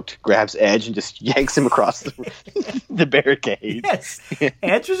unprovoked grabs Edge and just yanks him across the barricade. Yes.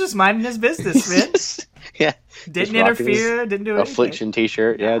 Edge was just minding his business, man. Yeah. Didn't interfere, didn't do anything. Affliction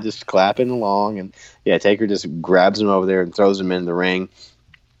t-shirt, just clapping along. And Taker just grabs him over there and throws him in the ring.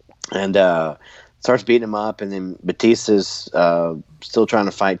 and starts beating him up. And then Batista's still trying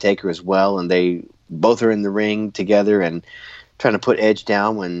to fight Taker as well, and they both are in the ring together and trying to put Edge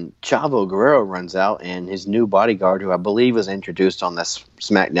down when Chavo Guerrero runs out, and his new bodyguard, who I believe was introduced on this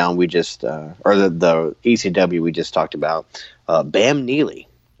SmackDown we just, or the ECW we just talked about, Bam Neely.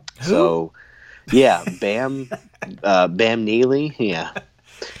 Who? So, yeah, Bam Neely, yeah.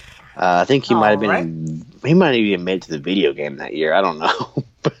 I think he might have been, he might have even made it to the video game that year. I don't know.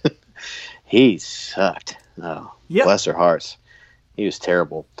 But he sucked. Oh, yep. Bless their hearts. He was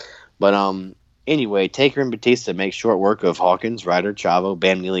terrible. But, anyway, Taker and Batista make short work of Hawkins, Ryder, Chavo,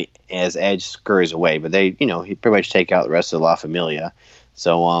 Bam Neely as Edge scurries away. But they, he pretty much take out the rest of La Familia.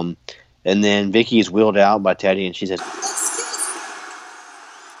 So, and then Vicky is wheeled out by Teddy, and she says, Who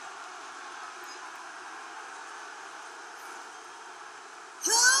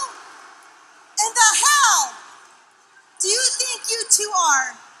in the hell do you think you two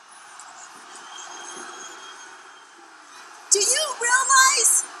are? Do you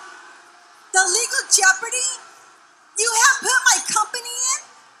realize the legal jeopardy you have put my company in?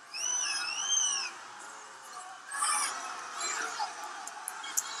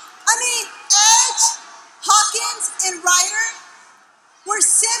 I mean, Edge, Hawkins, and Ryder were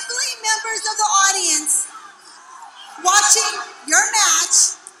simply members of the audience watching your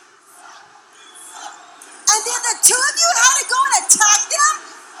match. And then the two of you had to go and attack them?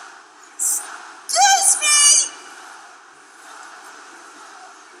 Excuse me!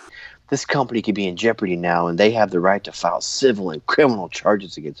 this company could be in jeopardy now, and they have the right to file civil and criminal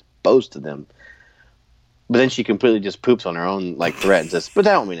charges against both of them. But then she completely just poops on her own threat and says, but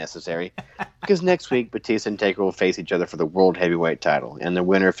that won't be necessary. Because next week, Batista and Taker will face each other for the World Heavyweight title, and the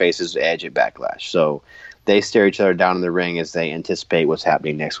winner faces Edge at Backlash. So they stare each other down in the ring as they anticipate what's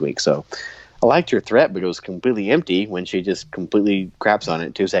happening next week. So I liked her threat, but it was completely empty when she just completely craps on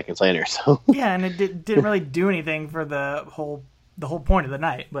it 2 seconds later. So yeah, and it didn't really do anything for the whole point of the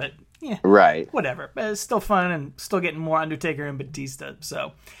night. But yeah, right, whatever. But it's still fun and still getting more Undertaker and Batista.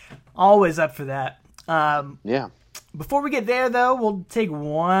 So always up for that. Yeah. Before we get there, though, we'll take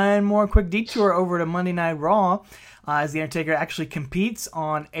one more quick detour over to Monday Night Raw as The Undertaker actually competes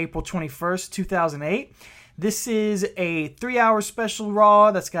on April 21st, 2008. This is a 3-hour special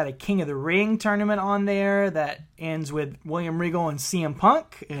Raw that's got a King of the Ring tournament on there that ends with William Regal and CM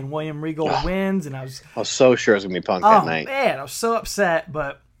Punk, and William Regal wins. And I was so sure it was going to be Punk that night. Oh, man, I was so upset,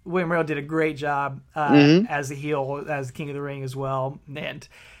 but William Regal did a great job as the heel, as the King of the Ring as well. And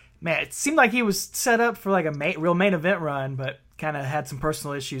man, it seemed like he was set up for like a real main event run, but kind of had some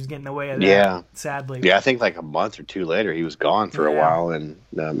personal issues getting in the way of that, sadly. Yeah, I think like a month or two later, he was gone for a while. And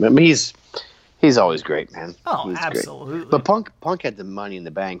I mean, he's always great, man. Oh, he's absolutely. Great. But Punk had the Money in the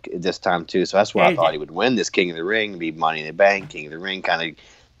Bank this time, too, so that's why I thought he would win this King of the Ring, be Money in the Bank, King of the Ring, kind of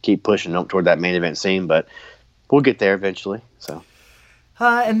keep pushing up toward that main event scene, but we'll get there eventually. So,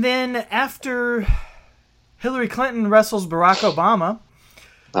 and then after Hillary Clinton wrestles Barack Obama,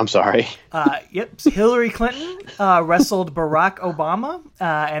 I'm sorry. Hillary Clinton wrestled Barack Obama,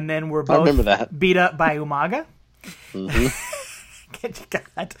 and then we're both beat up by Umaga. Mm-hmm.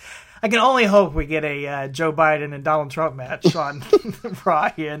 God, I can only hope we get a Joe Biden and Donald Trump match on Raw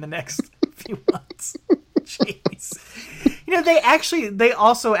here in the next few months. Jeez. You know, they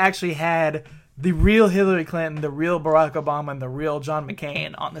also actually had the real Hillary Clinton, the real Barack Obama, and the real John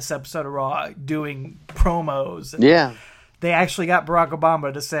McCain on this episode of Raw doing promos. And yeah. They actually got Barack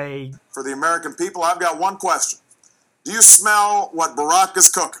Obama to say, for the American people, I've got one question. Do you smell what Barack is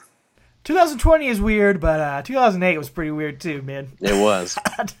cooking? 2020 is weird, but 2008 was pretty weird too, man. It was.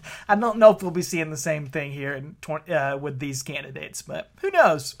 I don't know if we'll be seeing the same thing here with these candidates, but who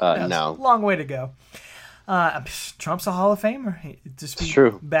knows? No. Long way to go. Trump's a Hall of Famer. Just be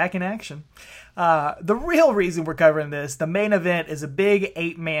true. Back in action. The real reason we're covering this, the main event, is a big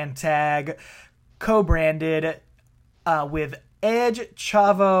 8-man tag, co-branded with Edge,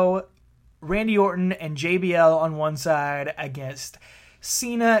 Chavo, Randy Orton, and JBL on one side against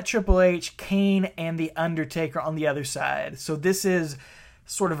Cena, Triple H, Kane, and The Undertaker on the other side. So this is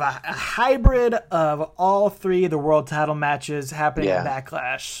sort of a hybrid of all three of the world title matches happening at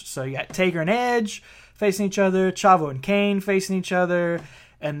Backlash. So you got Taker and Edge facing each other, Chavo and Kane facing each other,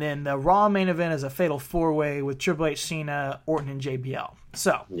 and then the Raw main event is a fatal 4-way with Triple H, Cena, Orton, and JBL.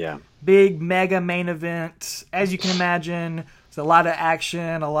 So, big mega main event. As you can imagine, there's a lot of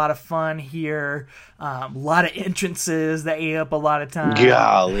action, a lot of fun here, a lot of entrances that ate up a lot of time.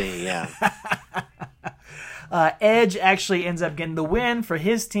 Golly, yeah. Edge actually ends up getting the win for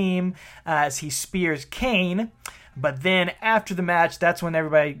his team as he spears Kane. But then after the match, that's when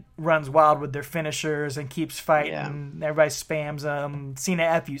everybody runs wild with their finishers and keeps fighting. Yeah. Everybody spams them.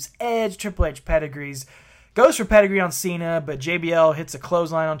 Cena FUs Edge, Triple H pedigrees. Goes for pedigree on Cena, but JBL hits a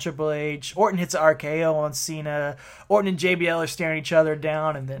clothesline on Triple H. Orton hits an RKO on Cena. Orton and JBL are staring each other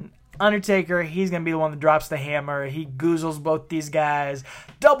down, and then Undertaker, he's going to be the one that drops the hammer. He goozles both these guys,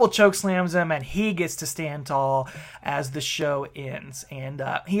 double choke slams them, and he gets to stand tall as the show ends. And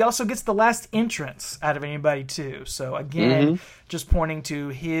he also gets the last entrance out of anybody, too. So, again, just pointing to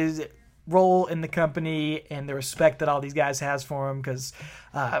his role in the company and the respect that all these guys has for him, because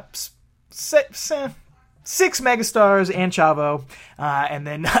six megastars and Chavo, and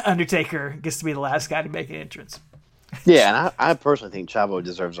then Undertaker gets to be the last guy to make an entrance. Yeah, and I personally think Chavo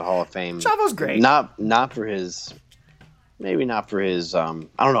deserves a Hall of Fame. Chavo's great. Not for his, maybe not for his. I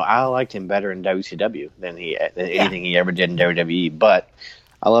don't know. I liked him better in WCW than anything he ever did in WWE. But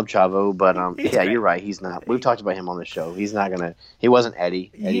I love Chavo. But yeah, you're right. He's not. We've talked about him on the show. He's not gonna. He wasn't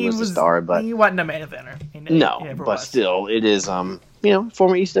Eddie. Eddie was the star, but he wasn't a main eventer. Still, it is. Former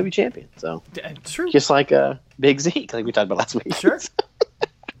ECW champion. So true. Just like Big Zeke, like we talked about last week. Sure.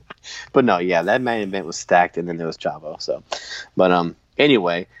 But no, yeah, that main event was stacked, and then there was Chavo. So, but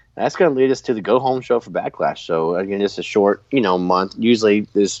anyway, that's going to lead us to the go home show for Backlash. So again, just a short, month. Usually,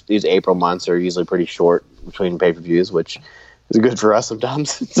 these April months are usually pretty short between pay per views, which is good for us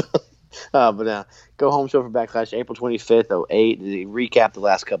sometimes. But go home show for Backlash, April 25th, 2008. They recap the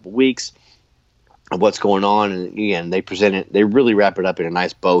last couple weeks of what's going on, and again, they really wrap it up in a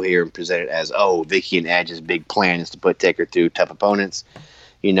nice bow here and present it as, Vicky and Edge's big plan is to put Taker through tough opponents.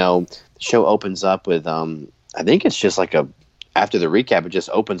 The show opens up with, I think it's just like after the recap, it just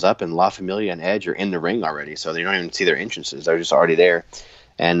opens up and La Familia and Edge are in the ring already. So they don't even see their entrances. They're just already there.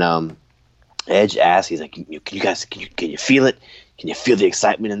 And Edge asks, he's like, can you feel it? Can you feel the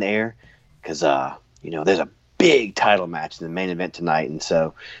excitement in the air? Because, there's a big title match in the main event tonight. And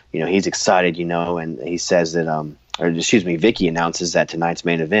so, he's excited, and he says that, Vicky announces that tonight's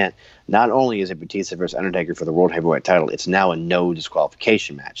main event, not only is it Batista versus Undertaker for the World Heavyweight title, it's now a no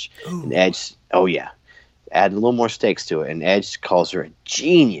disqualification match. Ooh. And Edge, add a little more stakes to it. And Edge calls her a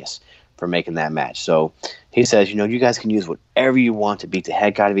genius for making that match. So he says, you guys can use whatever you want to beat the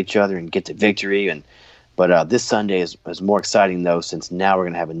heck out of each other and get the victory. But this Sunday is more exciting, though, since now we're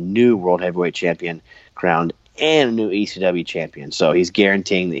going to have a new World Heavyweight champion crowned and a new ECW champion. So he's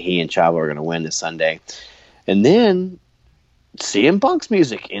guaranteeing that he and Chavo are going to win this Sunday. And then CM Punk's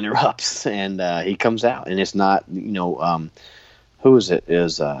music interrupts, and he comes out, and it's not, who was it? It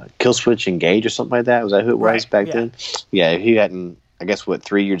was Killswitch Engage or something like that. Was that who it was back then? Yeah, he hadn't. I guess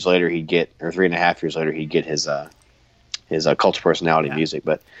 3 years later he'd get, or 3.5 years later he'd get his Cult of Personality music.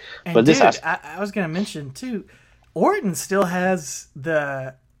 But dude, this I was going to mention too. Orton still has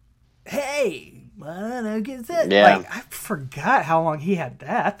the hey. Yeah. I forgot how long he had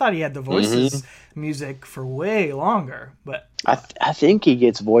that. I thought he had the voices music for way longer, but I think he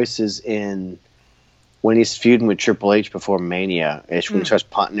gets voices in when he's feuding with Triple H before Mania. It's when he starts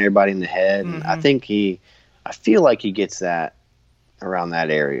punting everybody in the head. And I feel like he gets that around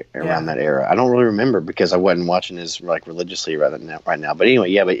that area. I don't really remember because I wasn't watching this religiously right now. But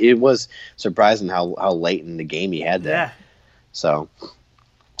anyway, but it was surprising how late in the game he had that. Yeah. So.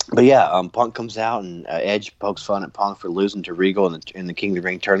 But yeah, Punk comes out and Edge pokes fun at Punk for losing to Regal in the King of the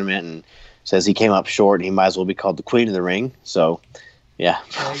Ring tournament and says he came up short and he might as well be called the Queen of the Ring. So, yeah.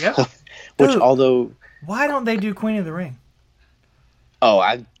 There you go. Although... Why don't they do Queen of the Ring? Oh,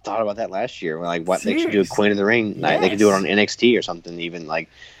 I thought about that last year. They should do a Queen of the Ring night. Yes. They could do it on NXT or something even,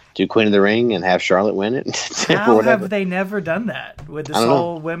 do Queen of the Ring and have Charlotte win it. How have they never done that with this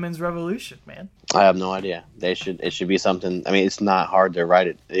whole women's revolution, man? I have no idea. It should be something. I mean, it's not hard to write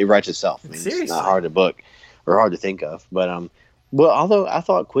it. It writes itself. It's not hard to book or hard to think of. But although I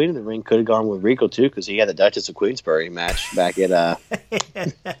thought Queen of the Ring could have gone with Rico too, because he had the Duchess of Queensberry match back at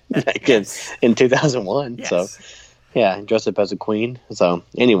in 2001. Yes. So yeah, dressed up as a queen. So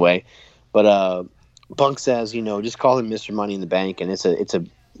anyway, but Punk says, just call him Mr. Money in the Bank, and it's a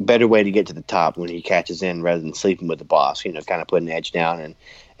better way to get to the top when he catches in rather than sleeping with the boss, kind of putting Edge down. And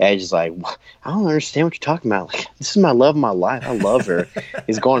Edge is like, I don't understand what you're talking about. This is my love of my life. I love her.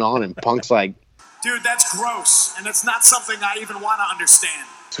 He's going on, and Punk's like, dude, that's gross, and it's not something I even want to understand.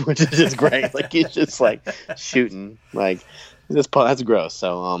 Which is just great. He's just shooting. That's gross.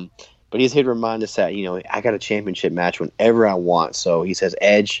 So, but he's here to remind us that, I got a championship match whenever I want. So he says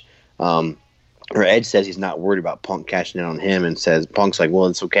Edge says he's not worried about Punk cashing in on him, and says Punk's like, well,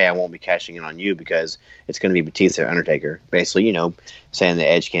 it's okay, I won't be cashing in on you because it's going to be Batista or Undertaker. Basically, saying that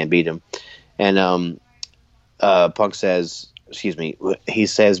Edge can't beat him. And Punk says, excuse me, he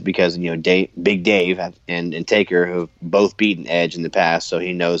says because Big Dave and Taker have both beaten Edge in the past, so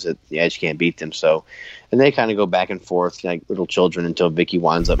he knows that the Edge can't beat them. So, and they kind of go back and forth like little children until Vicky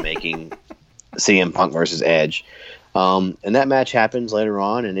winds up making CM Punk versus Edge. And that match happens later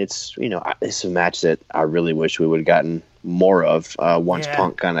on, and it's a match that I really wish we would have gotten more of once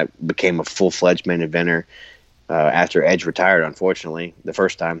Punk kind of became a full-fledged main eventer after Edge retired, unfortunately, the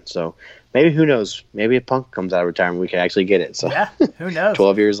first time. So maybe, who knows, maybe if Punk comes out of retirement, we can actually get it. So yeah, who knows?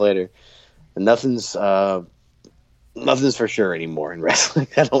 12 years later. And nothing's for sure anymore in wrestling.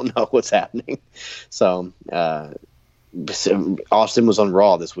 I don't know what's happening. So Austin was on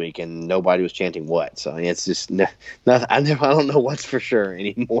Raw this week, and nobody was chanting what. So it's just I don't know what's for sure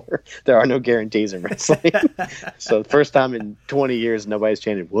anymore. There are no guarantees in wrestling. So the first time in 20 years, nobody's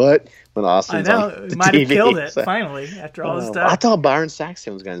chanted what when Austin's on the TV. Might have killed it finally after all this stuff. I thought Byron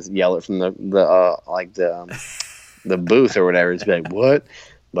Saxton was going to yell it from the booth or whatever. It's like what,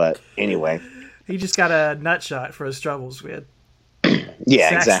 but anyway, he just got a nut shot for his troubles with.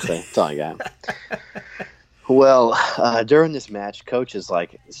 Yeah, Saxton. Exactly. That's all I got. Well, during this match, Coach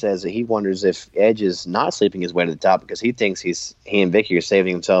says that he wonders if Edge is not sleeping his way to the top because he thinks he and Vicky are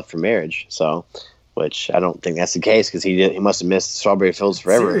saving himself for marriage. So, which I don't think that's the case because he must have missed Strawberry Fields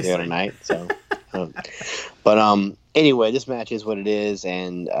Forever the other night. So, but anyway, this match is what it is,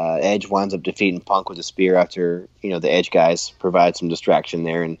 and Edge winds up defeating Punk with a spear after the Edge guys provide some distraction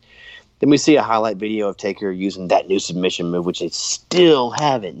there, and then we see a highlight video of Taker using that new submission move, which they still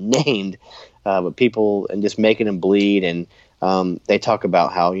haven't named. But people and just making him bleed, and they talk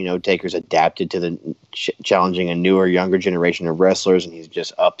about how Taker's adapted to the challenging a newer, younger generation of wrestlers, and he's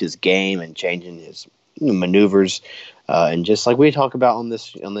just upped his game and changing his maneuvers, and just like we talk about on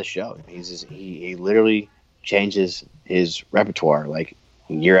this show, he literally changes his repertoire like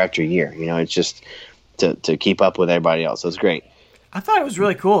year after year. It's just to keep up with everybody else. So it's great. I thought it was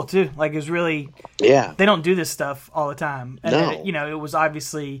really cool too. Like it was really they don't do this stuff all the time, and it was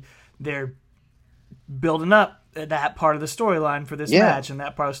obviously they're building up that part of the storyline for this match and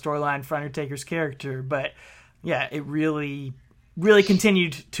that part of the storyline for Undertaker's character. But yeah, it really, really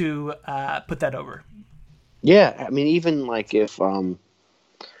continued to put that over. Yeah, I mean, even like if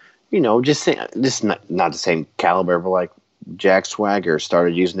just not the same caliber, but like Jack Swagger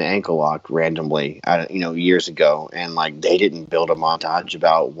started using the ankle lock randomly, years ago, and like they didn't build a montage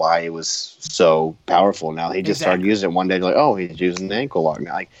about why it was so powerful. Now he just started using it one day, like, oh, he's using the ankle lock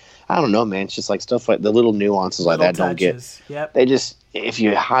now. Like, I don't know, man. It's just like stuff like the little nuances like that don't get. Yep. They just, if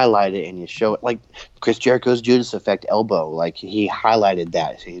you highlight it and you show it, like Chris Jericho's Judas Effect elbow, like he highlighted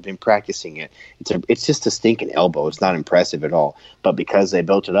that. So he's been practicing it. It's just a stinking elbow. It's not impressive at all. But because they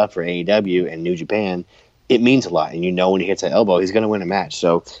built it up for AEW and New Japan, it means a lot. And when he hits that elbow, he's going to win a match.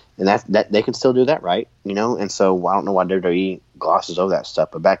 So, and that they can still do that, right? And so I don't know why WWE glosses over that stuff.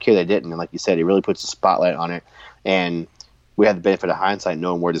 But back here they didn't. And like you said, it really puts a spotlight on it. And we had the benefit of hindsight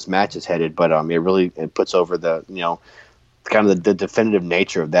knowing where this match is headed, but it puts over the kind of the definitive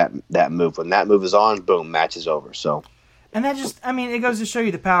nature of that move. When that move is on, boom, match is over. So, and that just it goes to show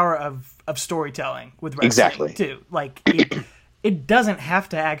you the power of storytelling with wrestling exactly too. Like it doesn't have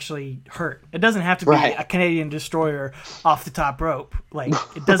to actually hurt. It doesn't have to be a Canadian destroyer off the top rope. Like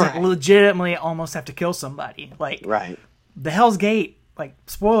it doesn't legitimately almost have to kill somebody. Like the Hell's Gate. Like,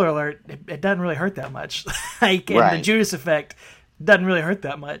 spoiler alert, it doesn't really hurt that much. The Judas Effect doesn't really hurt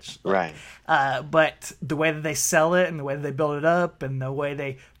that much. Right. But the way that they sell it and the way that they build it up and the way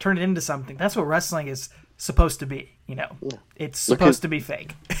they turn it into something, that's what wrestling is supposed to be. It's supposed to be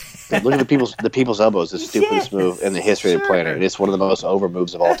fake. Look at the people's elbows, the stupidest move in the history of the planet. It's one of the most over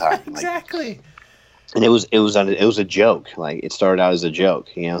moves of all time. Exactly. And it was a joke. Like, it started out as a joke,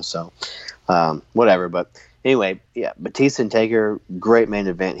 so whatever, but anyway, yeah, Batista and Taker, great main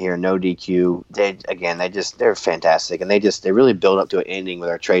event here, no DQ. They're fantastic, and they really build up to an ending where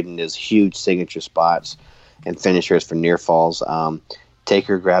they're trading these huge signature spots and finishers for near falls.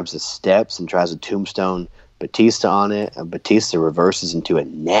 Taker grabs the steps and tries a tombstone Batista on it. Batista reverses into a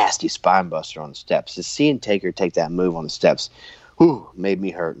nasty spine buster on the steps. Just seeing Taker take that move on the steps, made me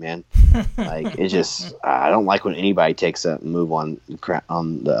hurt, man. Like, it just, I don't like when anybody takes a move on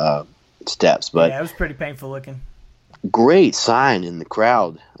the steps, but it was pretty painful looking. Great sign in the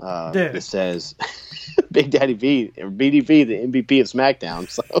crowd that says Big Daddy V or BDV, the MVP of SmackDown.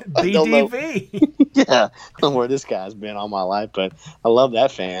 So BDV. Yeah, I don't know where this guy's been all my life, but I love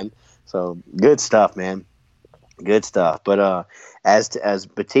that fan. So good stuff, man. Good stuff. But as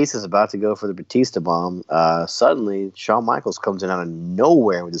Batista's about to go for the Batista bomb, suddenly Shawn Michaels comes in out of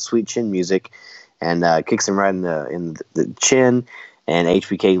nowhere with the sweet chin music and kicks him right in the chin. and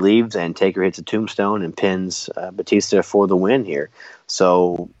HBK leaves, and Taker hits a tombstone and pins Batista for the win here.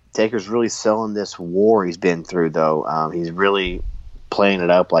 So Taker's really selling this war he's been through, though. He's really playing it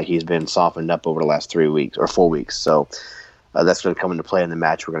up like he's been softened up over the last 3 weeks or 4 weeks. So that's going to come into play in the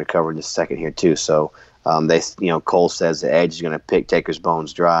match we're going to cover in just a second here too. So Cole says the Edge is going to pick Taker's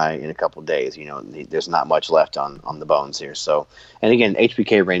bones dry in a couple of days. There's not much left on the bones here. So, and again,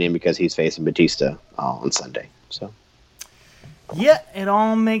 HBK ran in because he's facing Batista on Sunday. So. Yeah, it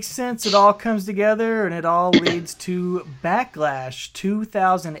all makes sense. It all comes together, and it all leads to Backlash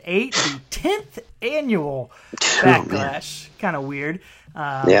 2008, the 10th annual Backlash. Kind of weird.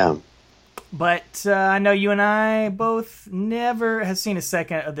 Yeah. But I know you and I both never have seen a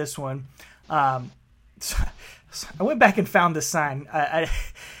second of this one. So I went back and found the sign.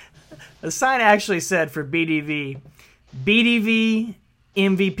 The sign actually said for BDV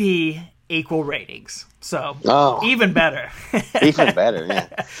MVP equal ratings. So even better. Even better, yeah.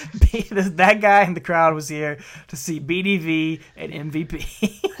 That guy in the crowd was here to see BDV and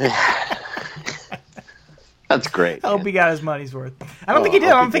MVP. That's great. I hope he got his money's worth. I don't think he did.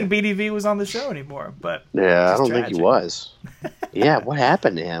 I don't think BDV was on the show anymore. But yeah, I don't think he was. Yeah, what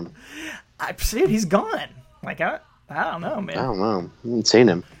happened to him? He's gone. Like, I don't know, man. I don't know. I haven't seen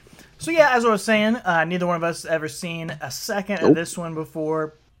him. So, yeah, as I was saying, neither one of us ever seen a second of this one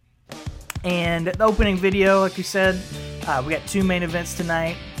before. And the opening video, like you said, we got 2 main events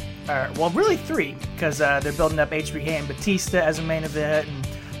tonight. Really 3, because they're building up HBK and Batista as a main event. And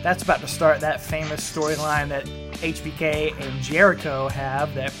that's about to start that famous storyline that HBK and Jericho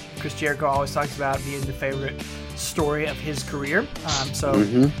have, that Chris Jericho always talks about being the favorite story of his career. It's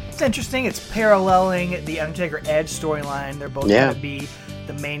interesting. It's paralleling the Undertaker Edge storyline. They're both going to be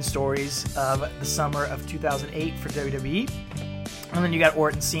the main stories of the summer of 2008 for WWE. And then you got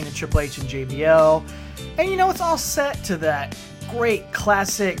Orton, Cena, Triple H, and JBL. And it's all set to that great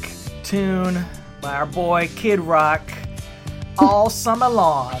classic tune by our boy Kid Rock, All Summer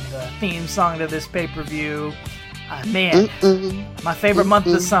Long, the theme song to this pay-per-view. My favorite month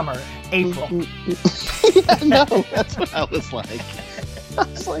of the summer, April. No, that's what I was like. I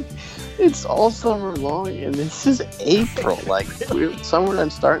was like, it's all summer long, and this is April. Like, summer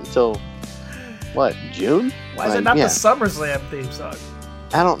doesn't start until, what, June? Why is it not the SummerSlam theme song?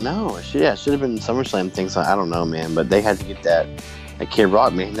 I don't know. It should have been the SummerSlam theme song. I don't know, man. But they had to get that Kid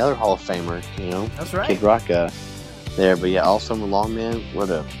Rock, man, another Hall of Famer, That's right. Kid Rock there. But yeah, all summer long, man. What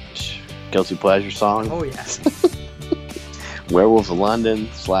a guilty pleasure song. Oh, yeah. Werewolves of London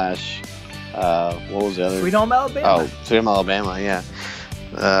 / what was the other? Sweet Home Alabama. Oh, Sweet Home Alabama, yeah.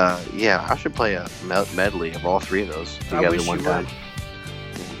 I should play a medley of all 3 of those together one time.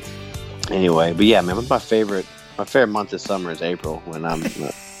 Anyway, but yeah, man, my favorite month this summer is April, when I'm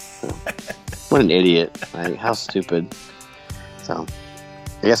what an idiot. How stupid. So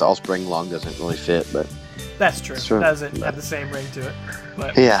I guess all spring long doesn't really fit, but that's true. Doesn't have the same ring to it.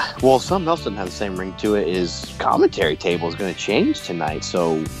 But. Yeah, well, something else doesn't have the same ring to it is commentary table is going to change tonight.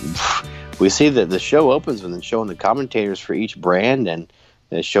 So we see that the show opens with them showing the commentators for each brand, and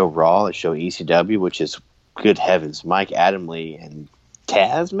they show Raw, they show ECW, which is, good heavens, Mike Adamle and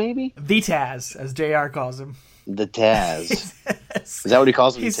Taz, maybe? The Taz, as JR calls him. The Taz. Is that what he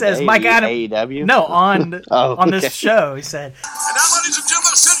calls him? He says Mike Adamle. AEW? No, on this show, he said. And now, ladies and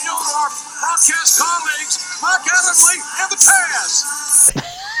gentlemen, sitting on our broadcast colleagues, Mike Adamle and the Taz.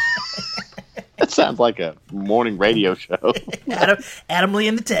 That sounds like a morning radio show. Adamle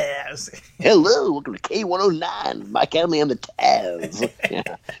and the Taz. Hello, welcome to K109. Mike Adamle and the Taz.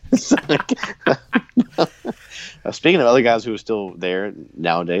 Yeah. Speaking of other guys who are still there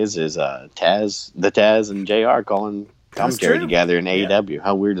nowadays, is the Taz and JR calling commentary together in AEW.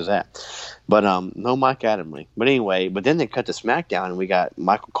 How weird is that? But no Mike Adamle. But anyway, then they cut to SmackDown, and we got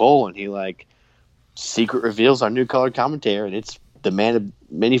Michael Cole, and he secret reveals our new color commentator, and it's the man of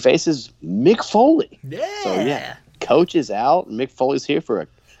many faces, Mick Foley. Yeah. So yeah, Coach is out, and Mick Foley's here for a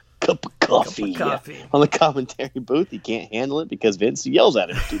cup of coffee. On the commentary booth. He can't handle it because Vince yells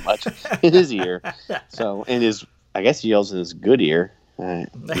at him too much in his ear. So I guess he yells in his good ear.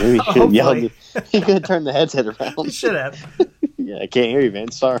 Maybe he should yell. He could have turned the headset around. He should have. Yeah, I can't hear you,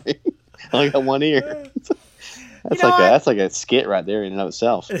 Vince. Sorry. I only got one ear. That's like a skit right there in and of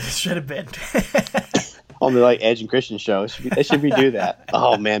itself. It should have been. On the Edge and Christian show. They should redo that.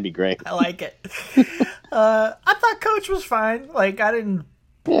 Oh man, it'd be great. I like it. I thought Coach was fine. I didn't.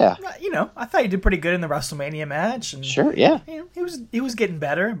 Yeah. I thought he did pretty good in the WrestleMania match. And, sure. Yeah. He was getting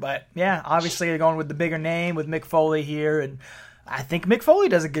better, but yeah, obviously they're going with the bigger name with Mick Foley here, and I think Mick Foley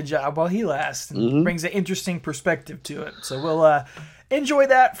does a good job while he lasts and brings an interesting perspective to it. So we'll enjoy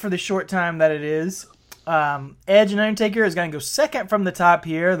that for the short time that it is. Edge and Undertaker is going to go second from the top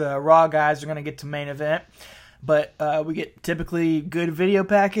here. The Raw guys are going to get to main event. But we get typically good video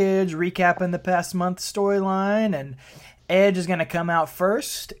package, recapping the past month's storyline, and Edge is going to come out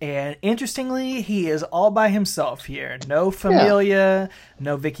first. And interestingly, he is all by himself here. No Familia,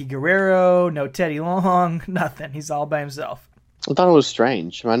 no Vicky Guerrero, no Teddy Long, nothing. He's all by himself. I thought it was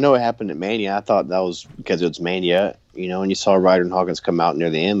strange. I know it happened at Mania. I thought that was because it was Mania, and you saw Ryder and Hawkins come out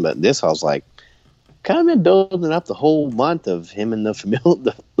near the end. But this, I was like, kind of been building up the whole month of him and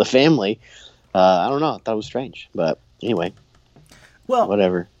the family. I don't know. I thought it was strange. But anyway, well,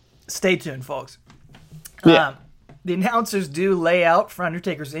 whatever. Stay tuned, folks. Yeah. The announcers do lay out for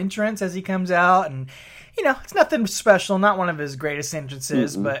Undertaker's entrance as he comes out. And, it's nothing special. Not one of his greatest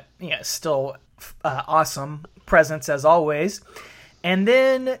entrances, but, still awesome presence as always. And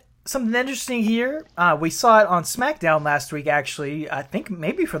then something interesting here. We saw it on SmackDown last week, actually. I think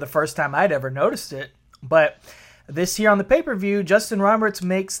maybe for the first time I'd ever noticed it. But this year on the pay-per-view, Justin Roberts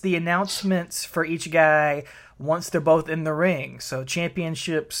makes the announcements for each guy once they're both in the ring. So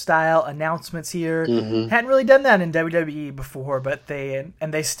championship-style announcements here. Hadn't really done that in WWE before, but they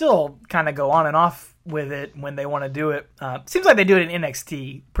still kind of go on and off with it when they want to do it. Seems like they do it in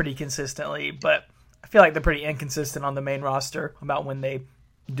NXT pretty consistently, but I feel like they're pretty inconsistent on the main roster about when they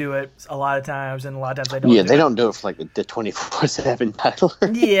do it a lot of times, and a lot of times they don't. Yeah, they don't do it for like the 24/7 title. Or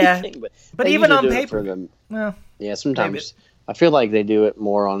anything, but even on paper, yeah, sometimes I feel like they do it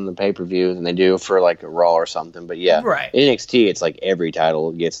more on the pay-per-view than they do for like a Raw or something. But yeah, right. In NXT, it's like every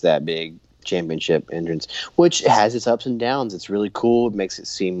title gets that big championship entrance, which has its ups and downs. It's really cool. It makes it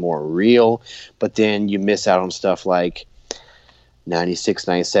seem more real, but then you miss out on stuff like 96,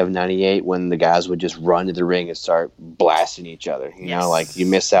 97, 98 when the guys would just run to the ring and start blasting each other. You know, like you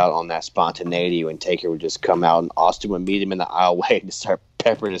miss out on that spontaneity when Taker would just come out and Austin would meet him in the aisleway and start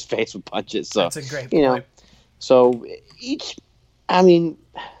peppering his face with punches. So that's a great point. So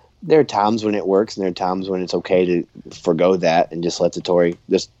there are times when it works and there are times when it's okay to forgo that and just let the story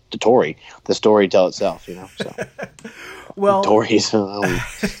tell itself, So well, Tories,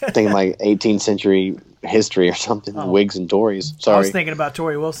 thinking like 18th century history or something. Whigs and Tories. Sorry, I was thinking about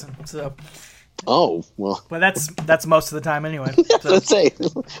Tori Wilson. So. Oh well, but that's most of the time anyway. So. Let's say,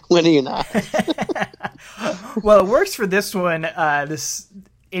 when are you not? Well, it works for this one, this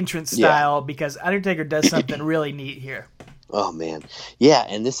entrance style, because Undertaker does something really neat here. Oh man, yeah,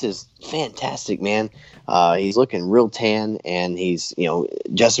 and this is fantastic, man. He's looking real tan, and he's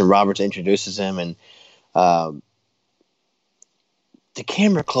Justin Roberts introduces him, and the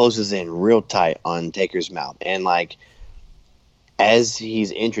camera closes in real tight on Taker's mouth, and like as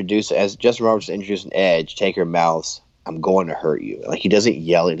Justin Roberts is introducing Edge, Taker mouths, "I'm going to hurt you." Like he doesn't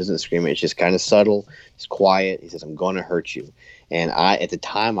yell, he doesn't scream. It's just kind of subtle. It's quiet. He says, "I'm going to hurt you." And at the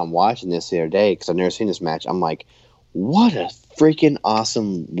time I'm watching this the other day because I've never seen this match, I'm like, what a freaking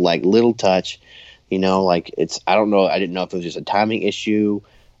awesome like little touch. Like I don't know. I didn't know if it was just a timing issue,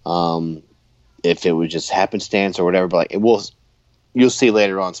 if it was just happenstance or whatever. But like it was. You'll see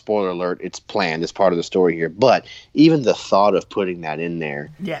later on, spoiler alert, it's planned. It's part of the story here. But even the thought of putting that in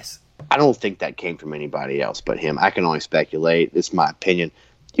there, yes, I don't think that came from anybody else but him. I can only speculate. It's my opinion.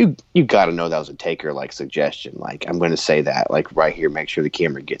 You got to know that was a Taker like suggestion. Like I'm going to say that like right here. Make sure the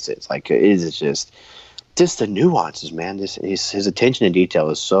camera gets it. It's like it is just the nuances, man. His attention to detail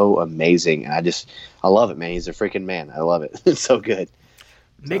is so amazing, and I love it, man. He's a freaking man. I love it. It's so good.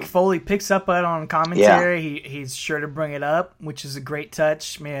 Mick Foley picks up on commentary. Yeah. He's sure to bring it up, which is a great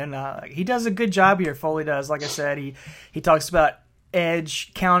touch, man. He does a good job here. Foley does. Like I said, he talks about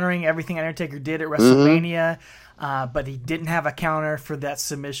Edge countering everything Undertaker did at WrestleMania, but he didn't have a counter for that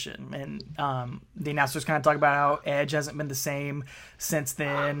submission. And the announcers kind of talk about how Edge hasn't been the same since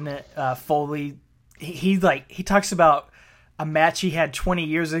then. Foley, he talks about a match he had 20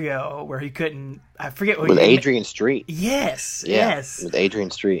 years ago where he couldn't. I forget what with Adrian Street. Yes, with Adrian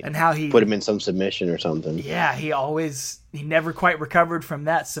Street, and how he put him in some submission or something. Yeah, he never quite recovered from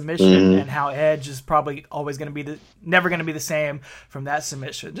that submission, and how Edge is probably always going to be never going to be the same from that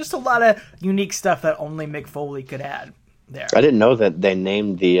submission. Just a lot of unique stuff that only Mick Foley could add there. I didn't know that they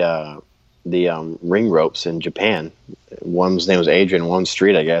named the ring ropes in Japan. One's name was Adrian, one's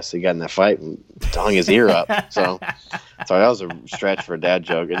Street, I guess. He got in that fight and hung his ear up. So that was a stretch for a dad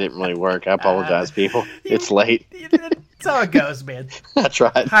joke. It didn't really work. I apologize, people. It's late. That's how it goes, man. I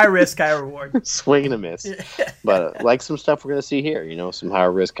tried. High risk, high reward. Swing and a miss. But like some stuff we're going to see here, some high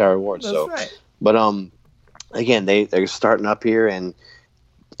risk, high reward. That's right. But again, they're starting up here, and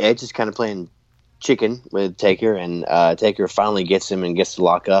Edge is kind of playing chicken with Taker, and Taker finally gets him and gets to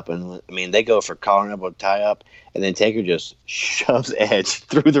lock up, and they go for collar and elbow tie up, and then Taker just shoves Edge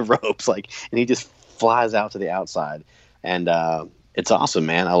through the ropes, and he just flies out to the outside, and it's awesome,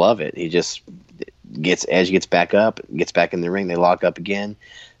 man. I love it. He just Edge gets back up, gets back in the ring. They lock up again,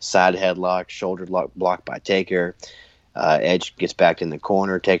 side headlock, shoulder lock blocked by Taker. Edge gets back in the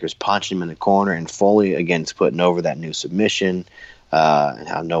corner. Taker's punching him in the corner, and Foley again is putting over that new submission. And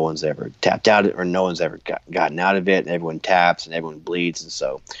how no one's ever tapped out or no one's ever gotten out of it. Everyone taps and everyone bleeds, and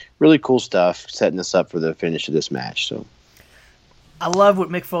so really cool stuff. Setting us up for the finish of this match. So I love what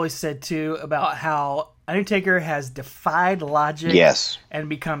Mick Foley said too about how Undertaker has defied logic, and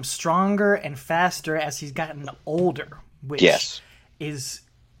become stronger and faster as he's gotten older, which is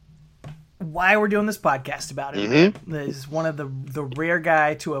why we're doing this podcast about it. Mm-hmm. He's one of the rare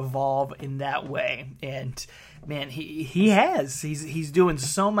guy to evolve in that way, and man, he's doing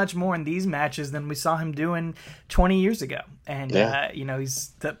so much more in these matches than we saw him doing 20 years ago. And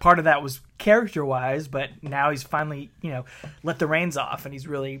part of that was character wise, but now he's finally let the reins off, and he's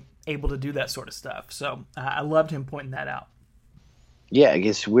really able to do that sort of stuff. So I loved him pointing that out. Yeah,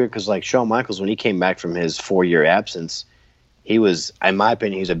 it's weird because like Shawn Michaels, when he came back from his 4-year absence, he was, in my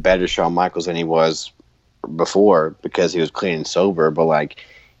opinion, he's a better Shawn Michaels than he was before because he was clean and sober. But like,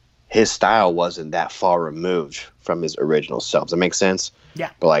 his style wasn't that far removed from his original self. Does that make sense?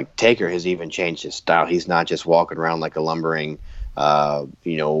 Yeah. But like Taker has even changed his style. He's not just walking around like a lumbering,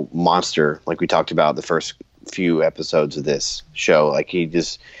 monster like we talked about the first few episodes of this show. Like he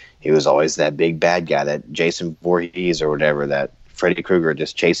was always that big bad guy, that Jason Voorhees or whatever, that Freddy Krueger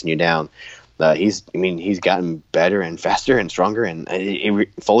just chasing you down. He's gotten better and faster and stronger, and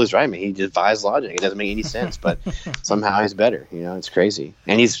Foley's right. I mean, he defies logic. It doesn't make any sense, but somehow he's better. It's crazy,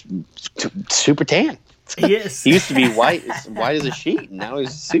 and he's super tan. He is. He used to be white as a sheet, and now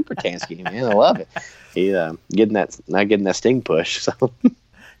he's super tan skinny. Man, I love it. He not getting that sting push. So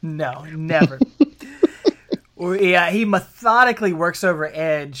no, never. He methodically works over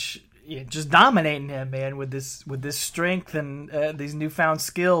Edge. Just dominating him, man, with this strength and these newfound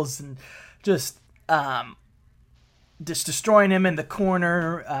skills, and just destroying him in the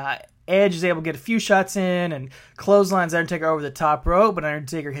corner. Edge is able to get a few shots in and clotheslines Undertaker over the top rope, but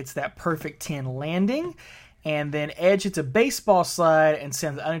Undertaker hits that perfect 10 landing, and then Edge hits a baseball slide and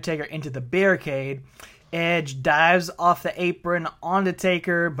sends Undertaker into the barricade. Edge dives off the apron onto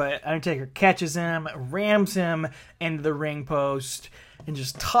Taker, but Undertaker catches him, rams him into the ring post, and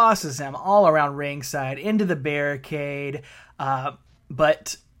just tosses him all around ringside into the barricade.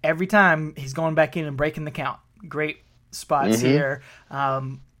 But every time he's going back in and breaking the count. Great spots here.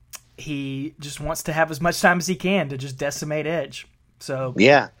 He just wants to have as much time as he can to just decimate Edge. So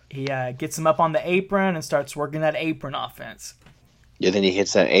he gets him up on the apron and starts working that apron offense. Yeah, then he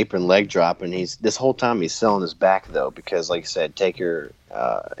hits that apron leg drop, and this whole time he's selling his back though, because like I said, Taker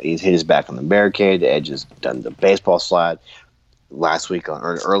he's hit his back on the barricade. Edge has done the baseball slide.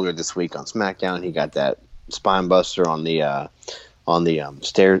 Earlier this week on SmackDown, he got that spine buster on the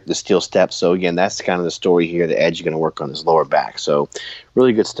steel steps. So again, that's kind of the story here. The Edge is going to work on his lower back. So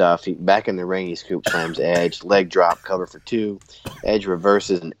really good stuff. Back in the ring, he scoop slams Edge, leg drop, cover for 2. Edge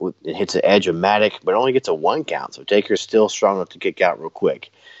reverses and hits an Edge-o-matic, but only gets a 1 count. So Taker's still strong enough to kick out real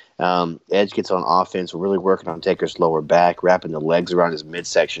quick. Edge gets on offense. We're really working on Taker's lower back, wrapping the legs around his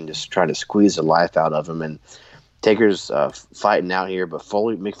midsection, just trying to squeeze the life out of him. And Taker's fighting out here, but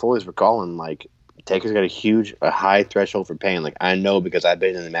Mick Foley's recalling, like, Taker's got a high threshold for pain. Like, I know because I've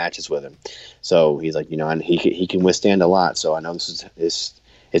been in the matches with him. So he's like, he can withstand a lot. So I know it's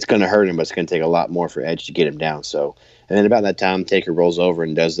going to hurt him, but it's going to take a lot more for Edge to get him down. So, and then about that time, Taker rolls over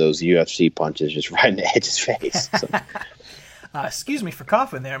and does those UFC punches just right in Edge's face. So. Excuse me for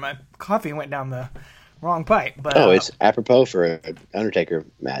coughing there. My coffee went down the wrong pipe. But it's apropos for an Undertaker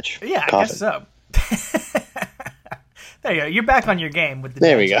match. Yeah, coughing. I guess so. There you go. You're back on your game with the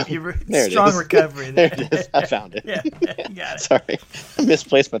There we go. Strong recovery there. There it is. I found it. Yeah, you got it. Sorry. I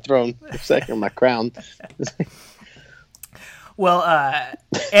misplaced my throne for a second, my crown. Well,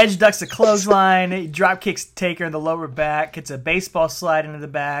 Edge ducks a clothesline. He drop kicks Taker in the lower back. Gets a baseball slide into the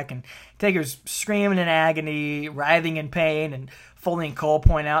back. And Taker's screaming in agony, writhing in pain. And Foley and Cole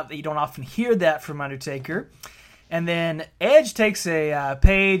point out that you don't often hear that from Undertaker. And then Edge takes a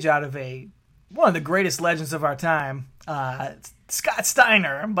page out of one of the greatest legends of our time, Scott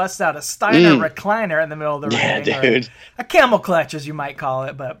Steiner, busts out a Steiner recliner in the middle of the ring. Dude. A camel clutch, as you might call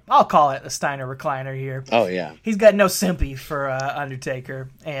it, but I'll call it a Steiner recliner here. Oh, yeah. He's got no sympathy for Undertaker.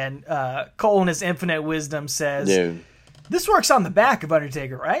 And Cole, in his infinite wisdom, says, Dude. This works on the back of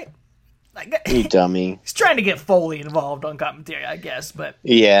Undertaker, right? Like, you dummy. He's trying to get Foley involved on commentary, I guess, but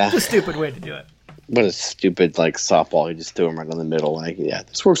yeah, it's a stupid way to do it. What a stupid, softball. He just threw him right in the middle. Like, yeah,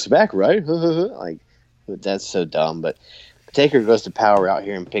 this works back, right? Like, that's so dumb. But Taker goes to power out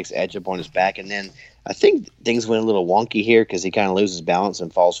here and picks Edge up on his back. And then I think things went a little wonky here because he kind of loses balance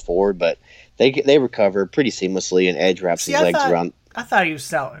and falls forward, but they recover pretty seamlessly, and Edge wraps his legs around. I thought he was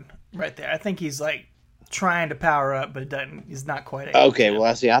selling right there. I think he's like trying to power up, but he's not quite able Okay, to. well,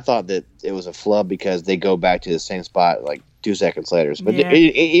 I thought that it was a flub because they go back to the same spot like 2 seconds later. But Yeah.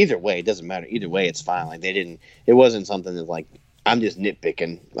 either way, it doesn't matter. Either way, it's fine. Like it wasn't something that like I'm just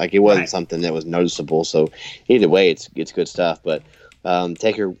nitpicking. Like it wasn't Right. something that was noticeable. So either way, it's good stuff. But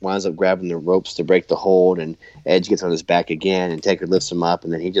Taker winds up grabbing the ropes to break the hold, and Edge gets on his back again, and Taker lifts him up,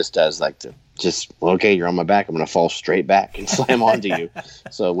 and then he just does like okay, you're on my back, I'm going to fall straight back and slam onto you.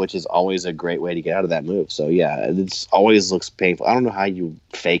 So, which is always a great way to get out of that move. So yeah, it always looks painful. I don't know how you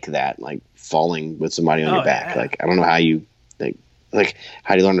fake that, like falling with somebody on your back. Yeah. Like I don't know how you like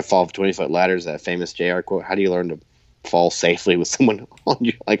how do you learn to fall 20-foot ladders? That famous JR quote. How do you learn to fall safely with someone on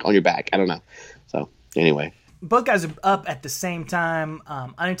your back? I don't know. So anyway. Both guys are up at the same time.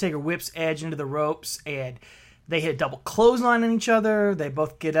 Undertaker whips Edge into the ropes, and they hit a double clothesline on each other. They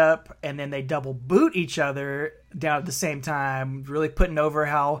both get up, and then they double boot each other down at the same time, really putting over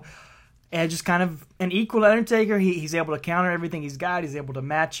how Edge is kind of an equal to Undertaker. He's able to counter everything he's got. He's able to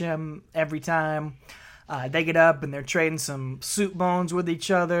match him every time. They get up, and they're trading some soup bones with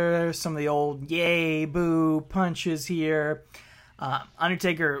each other, some of the old yay, boo punches here.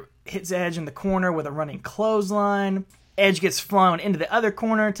 Undertaker hits Edge in the corner with a running clothesline. Edge gets flown into the other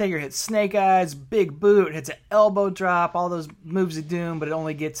corner. Taker hits Snake Eyes, big boot, hits an elbow drop, all those moves of doom, but it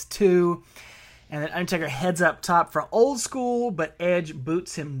only gets 2. And then Undertaker heads up top for old school, but Edge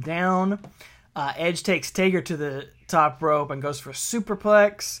boots him down. Edge takes Taker to the top rope and goes for a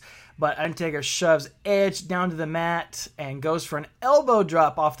superplex, but Undertaker shoves Edge down to the mat and goes for an elbow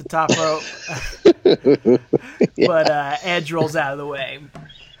drop off the top rope. But Edge rolls out of the way.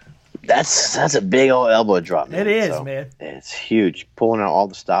 That's a big old elbow drop, man. It is, man. It's huge. Pulling out all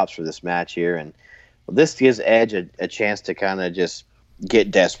the stops for this match here. And this gives Edge a chance to kind of just get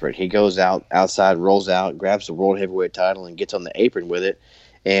desperate. He goes outside, rolls out, grabs the World Heavyweight title, and gets on the apron with it.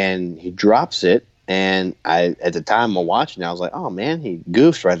 And he drops it. And at the time I'm watching, I was like, oh, man, he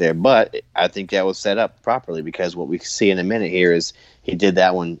goofed right there. But I think that was set up properly because what we see in a minute here is he did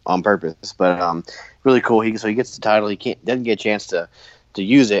that one on purpose. But really cool. So he gets the title. He doesn't get a chance to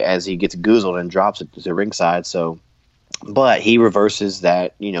use it as he gets goozled and drops it to ringside. So, but he reverses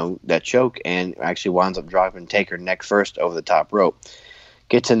that choke and actually winds up dropping Taker neck first over the top rope.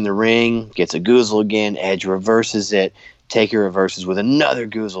 Gets in the ring, gets a goozle again. Edge reverses it. Taker reverses with another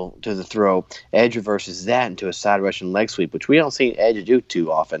goozle to the throat. Edge reverses that into a side Russian leg sweep, which we don't see Edge do too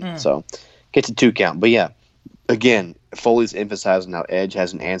often. So, gets a 2 count. But yeah, again, Foley's emphasizing how Edge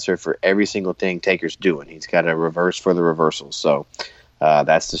has an answer for every single thing Taker's doing. He's got a reverse for the reversal. So,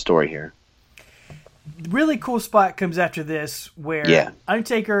 that's the story here. Really cool spot comes after this where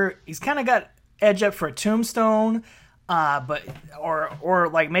Undertaker, he's kind of got Edge up for a tombstone, but or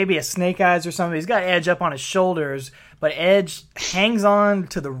like maybe a Snake Eyes or something. He's got Edge up on his shoulders, but Edge hangs on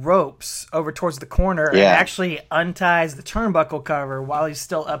to the ropes over towards the corner and actually unties the turnbuckle cover while he's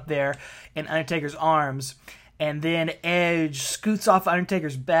still up there in Undertaker's arms. And then Edge scoots off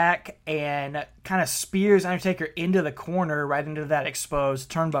Undertaker's back and kind of spears Undertaker into the corner, right into that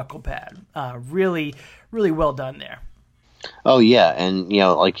exposed turnbuckle pad. Really, really well done there. Oh yeah, and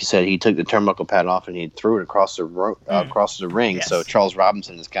like you said, he took the turnbuckle pad off and he threw it across the across the ring. Yes. So Charles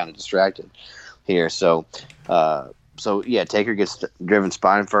Robinson is kind of distracted here. So Taker gets driven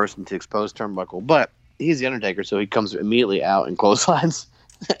spine first into exposed turnbuckle, but he's the Undertaker, so he comes immediately out and clotheslines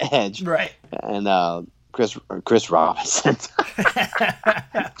Edge. Right. And Chris Robinson,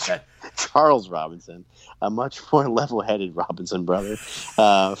 Charles Robinson, a much more level-headed Robinson brother,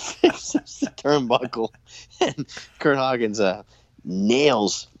 fixes the turnbuckle, and Kurt Hawkins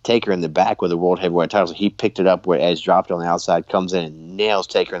nails Taker in the back with the World Heavyweight title. So he picked it up where Edge dropped it on the outside, comes in and nails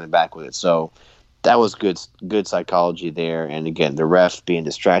Taker in the back with it. So that was good psychology there. And again, the ref being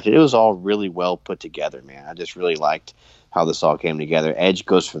distracted, it was all really well put together, man. I just really liked how this all came together. Edge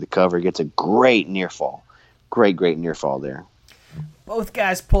goes for the cover, gets a great near fall. Great near fall there. Both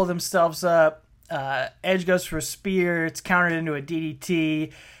guys pull themselves up. Edge goes for a spear. It's countered into a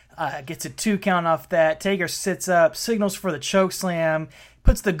DDT. Gets a 2 count off that. Taker sits up, signals for the choke slam,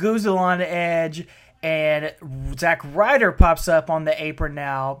 puts the goozle on Edge, and Zack Ryder pops up on the apron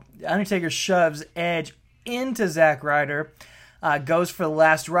now. Undertaker shoves Edge into Zack Ryder. Goes for the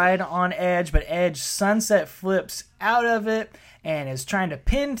last ride on Edge, but Edge sunset flips out of it and is trying to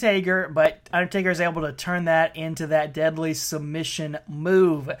pin Taker, but Undertaker is able to turn that into that deadly submission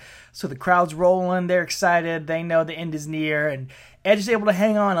move. So the crowd's rolling, they're excited, they know the end is near, and Edge is able to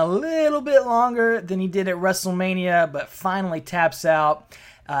hang on a little bit longer than he did at WrestleMania, but finally taps out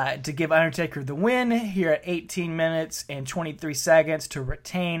to give Undertaker the win here at 18 minutes and 23 seconds to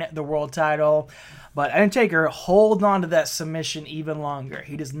retain the world title. But Undertaker holds on to that submission even longer.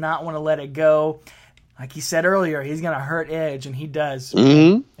 He does not want to let it go. Like he said earlier, he's going to hurt Edge, and he does.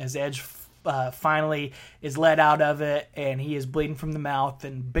 As Edge finally is let out of it, and he is bleeding from the mouth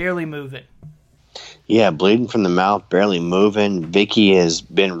and barely moving. Yeah, bleeding from the mouth, barely moving. Vicky has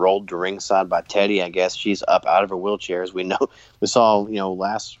been rolled to ringside by Teddy. I guess she's up out of her wheelchair. As we saw,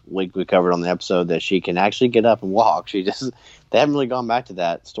 last week we covered on the episode that she can actually get up and walk. They haven't really gone back to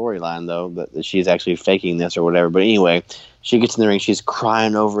that storyline though, that she's actually faking this or whatever. But anyway, she gets in the ring. She's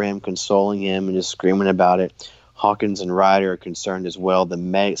crying over him, consoling him, and just screaming about it. Hawkins and Ryder are concerned as well. The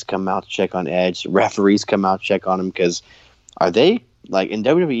medics come out to check on Edge. The referees come out to check on him because are they? Like in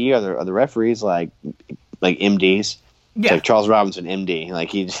WWE, are the referees like MDs? Yeah. It's like Charles Robinson, MD.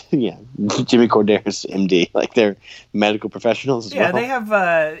 Like Jimmy Corderas, MD. Like they're medical professionals as well. Yeah, they have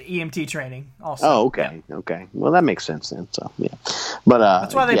EMT training also. Oh, okay, yeah. Okay. Well, that makes sense then. So yeah, but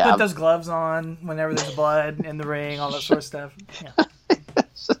that's why they put those gloves on whenever there's blood in the ring, all that sort of stuff.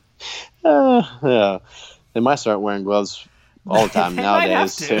 Yeah. Yeah, they might start wearing gloves all the time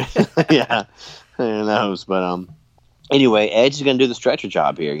nowadays too. Yeah, who knows? But anyway, Edge is going to do the stretcher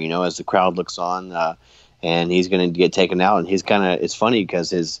job here, as the crowd looks on, and he's going to get taken out. And it's funny because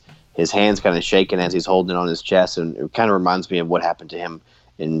his hand's kind of shaking as he's holding it on his chest, and it kind of reminds me of what happened to him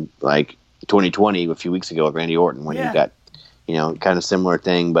in like 2020 a few weeks ago with Randy Orton when he got, kind of similar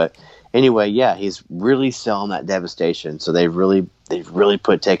thing. But anyway, yeah, he's really selling that devastation. So they've really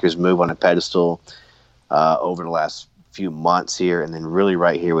put Taker's move on a pedestal over the last few months here, and then really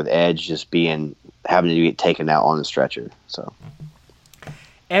right here with Edge just having to get taken out on the stretcher. So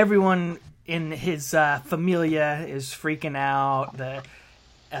everyone in his familia is freaking out. The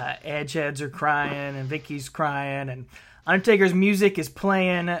Edge heads are crying, and Vicky's crying, and Undertaker's music is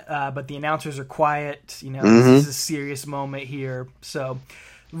playing, but the announcers are quiet. This is a serious moment here. So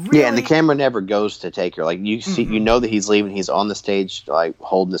really, and the camera never goes to Taker. Like you see, that he's leaving. He's on the stage, like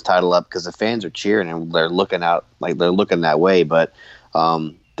holding his title up because the fans are cheering and they're looking out, like they're looking that way. But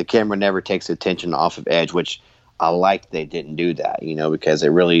the camera never takes attention off of Edge, which I liked they didn't do that, because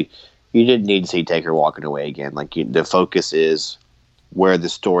you didn't need to see Taker walking away again. Like the focus is where the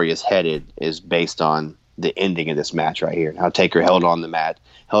story is headed is based on the ending of this match right here. How Taker held on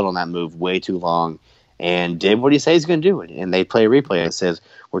that move way too long and did what he said he's going to do. And they play a replay that says,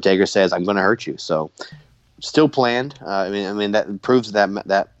 where Taker says, "I'm going to hurt you." So still planned. I mean that proves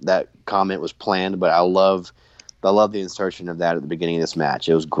that comment was planned, but I love the insertion of that at the beginning of this match.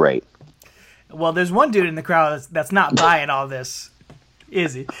 It was great. Well, there's one dude in the crowd that's not buying all this,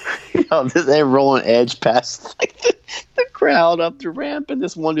 is he? They're rolling Edge past the crowd up the ramp, and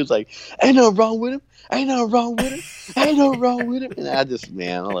this one dude's like, "Ain't nothing wrong with him. Ain't nothing wrong with him. Ain't nothing wrong with him." And I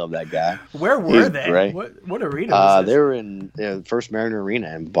love that guy. Where were they? Great. What arena was this? They were in the First Mariner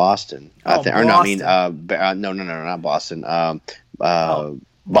Arena in Boston. Boston. No, not Boston.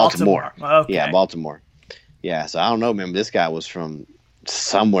 Baltimore. Okay. Yeah, Baltimore. Yeah, so I don't know, man. This guy was from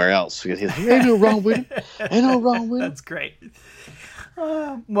somewhere else. He's like, "Ain't no wrong with him. Ain't no wrong with him." That's great.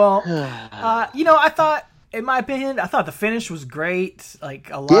 I thought, in my opinion, the finish was great. Like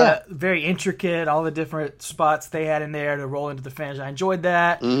a lot of very intricate, all the different spots they had in there to roll into the finish. I enjoyed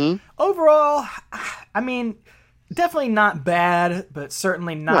that. Overall, I mean, definitely not bad, but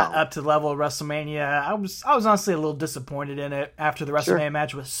certainly not up to the level of WrestleMania. I was honestly a little disappointed in it after the WrestleMania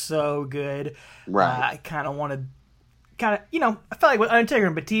match was so good. Right. I kind of wanted, I felt like with Undertaker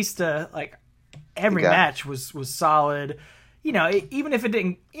and Batista, like every match was solid. Even if it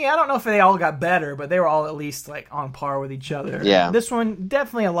didn't, I don't know if they all got better, but they were all at least like on par with each other. Yeah. This one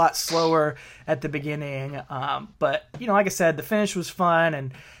definitely a lot slower at the beginning, but like I said, the finish was fun,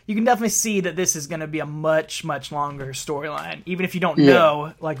 and you can definitely see that this is going to be a much, much longer storyline. Even if you don't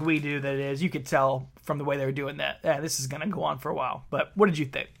know, like we do, that it is, you could tell from the way they were doing that. Yeah, this is going to go on for a while. But what did you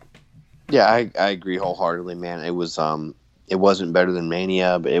think? Yeah, I agree wholeheartedly, man. It was it wasn't better than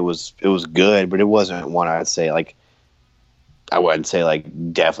Mania, but it was good, but it wasn't one I wouldn't say like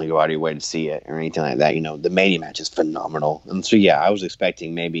definitely go out of your way to see it or anything like that. The Mania match is phenomenal. And so, I was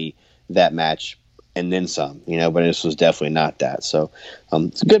expecting maybe that match and then some, but this was definitely not that. So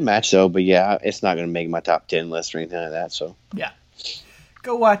it's a good match though, but it's not going to make my top 10 list or anything like that. So yeah,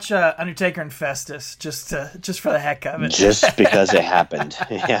 go watch Undertaker and Festus just for the heck of it. Just because it happened.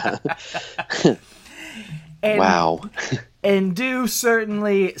 Yeah. And, wow. And do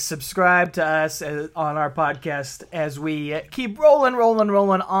certainly subscribe to us on our podcast as we keep rolling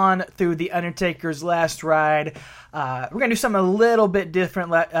on through The Undertaker's Last Ride. We're going to do something a little bit different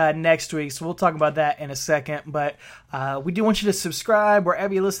next week, so we'll talk about that in a second. But we do want you to subscribe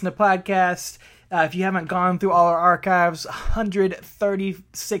wherever you listen to podcasts. If you haven't gone through all our archives,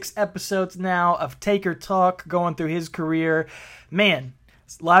 136 episodes now of Taker Talk, going through his career. Man,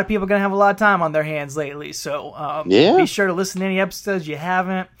 a lot of people are going to have a lot of time on their hands lately, so be sure to listen to any episodes you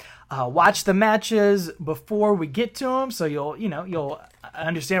haven't. Watch the matches before we get to them, so you'll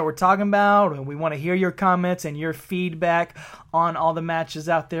understand what we're talking about, and we want to hear your comments and your feedback on all the matches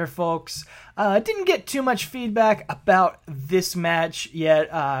out there, folks. Didn't get too much feedback about this match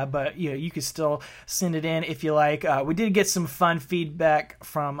yet, but you can still send it in if you like. We did get some fun feedback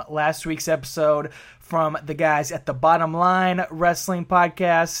from last week's episode from the guys at the Bottom Line Wrestling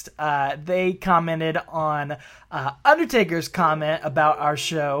Podcast. They commented on Undertaker's comment about our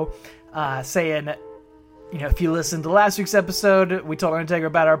show, saying, if you listen to last week's episode, we told Undertaker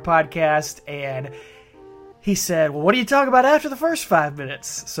about our podcast, and he said, well, what do you talk about after the first 5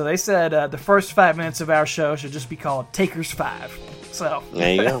 minutes? So they said the first 5 minutes of our show should just be called Taker's 5. So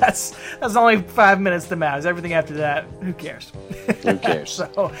there you go. That's only 5 minutes that matters. Everything after that, who cares? Who cares?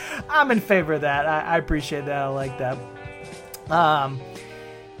 So I'm in favor of that. I appreciate that. I like that.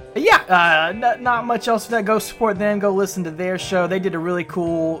 Not much else for that. Go support them. Go listen to their show. They did a really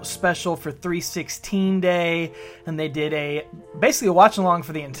cool special for 316 Day, and they did basically a watch along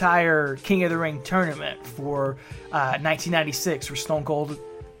for the entire King of the Ring tournament for 1996, where Stone Cold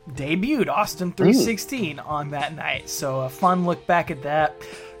debuted Austin 316 on that night. So a fun look back at that.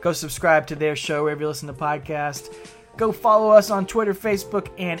 Go subscribe to their show wherever you listen to podcasts. Go follow us on Twitter, Facebook,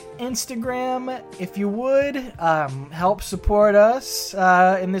 and Instagram if you would. Help support us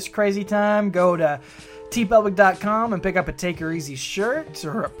in this crazy time. Go to tpublic.com and pick up a Taker Easy shirt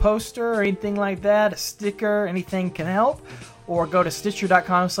or a poster or anything like that, a sticker, anything can help. Or go to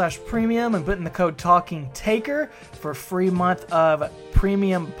stitcher.com/premium and put in the code TalkingTaker for a free month of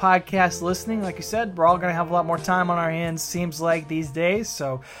premium podcast listening. Like you said, we're all going to have a lot more time on our hands, seems like, these days.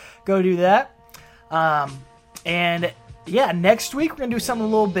 So go do that. And yeah, next week we're going to do something a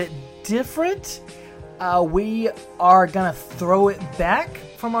little bit different. We are going to throw it back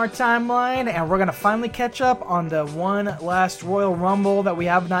from our timeline, and we're going to finally catch up on the one last Royal Rumble that we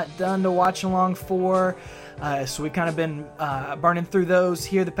have not done to watch along for. So we've kind of been burning through those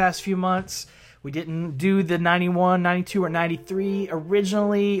here the past few months. We didn't do the 91, 92, or 93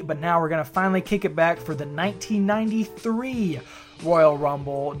 originally, but now we're going to finally kick it back for the 1993 Royal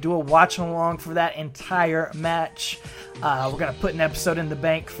Rumble. Do a watch along for that entire match. We're going to put an episode in the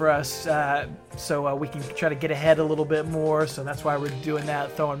bank for us so we can try to get ahead a little bit more. So that's why we're doing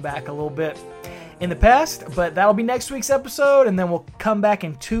that, throwing back a little bit in the past. But that'll be next week's episode, and then we'll come back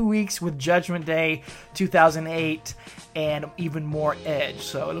in 2 weeks with Judgment Day 2008 and even more Edge.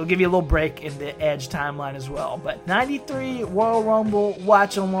 So it'll give you a little break in the Edge timeline as well. But 93 Royal Rumble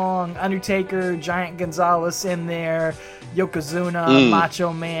watch along, Undertaker, Giant Gonzalez in there, Yokozuna,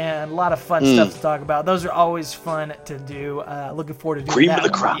 Macho Man, a lot of fun stuff to talk about. Those are always fun to do. Looking forward to doing Cream that. of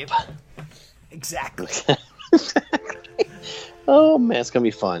the crop. Exactly. Oh man, it's gonna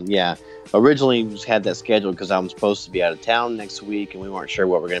be fun. Yeah. Originally we just had that scheduled because I'm supposed to be out of town next week, and we weren't sure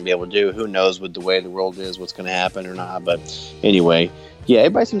what we're going to be able to do. Who knows with the way the world is, what's going to happen or not. But anyway, yeah,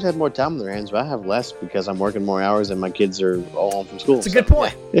 everybody seems to have more time on their hands, but I have less because I'm working more hours and my kids are all home from school. That's a good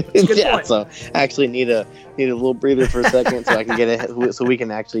point. Yeah. That's a good point. So I actually need a little breather for a second so I can so we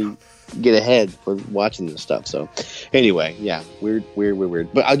can actually get ahead for watching this stuff. So anyway, yeah, weird.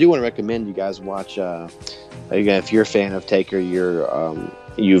 But I do want to recommend you guys watch. Again, if you're a fan of Taker,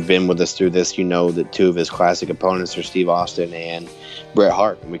 you've been with us through this. You know that two of his classic opponents are Steve Austin and Bret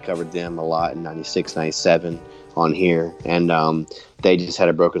Hart, and we covered them a lot in 96, 97 on here. And they just had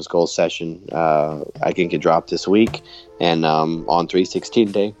a Broken Skull session. I think it dropped this week, and on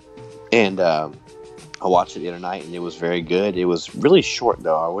 316 Day. And I watched it the other night, and it was very good. It was really short,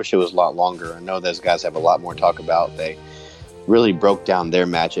 though. I wish it was a lot longer. I know those guys have a lot more to talk about. They really broke down their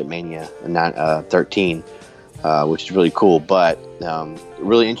match at Mania 13. Which is really cool, but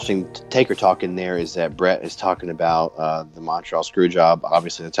really interesting Taker talk in there is that Bret is talking about the Montreal Screwjob.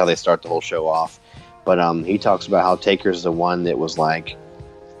 Obviously, that's how they start the whole show off. But he talks about how Taker's the one that was like,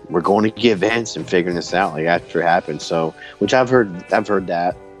 we're going to get Vince and figuring this out like after it happened. So, which I've heard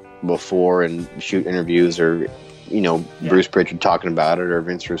that before in shoot interviews, or Bruce Pritchard talking about it, or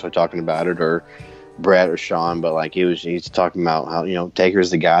Vince Russo talking about it, or Bret or Sean. But like he's talking about how Taker's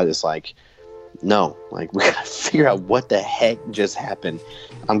the guy that's like, no, like we gotta figure out what the heck just happened.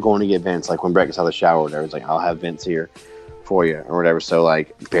 I'm going to get Vince. Like when Bret gets out of the shower, there was like, I'll have Vince here. for you or whatever. So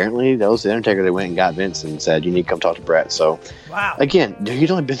like apparently that was the Undertaker that went and got Vince and said, you need to come talk to Brett. So Wow. again, dude, he'd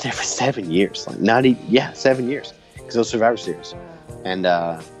only been there for 7 years. Like 7 years. Because it was Survivor Series. And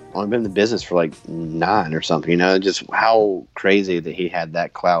only been in the business for like 9 or something. You know, just how crazy that he had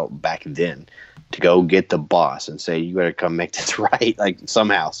that clout back then to go get the boss and say, you better come make this right, like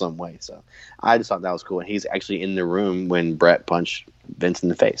somehow, some way. So I just thought that was cool. And he's actually in the room when Brett punched Vince in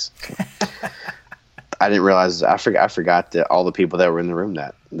the face. I didn't realize. I forgot that all the people that were in the room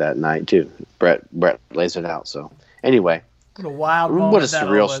that night too. Brett lays it out. So anyway, what a wild moment. What a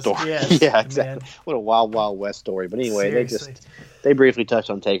surreal story. Yes, yeah, exactly. Man. What a wild west story. But anyway, Seriously. they briefly touched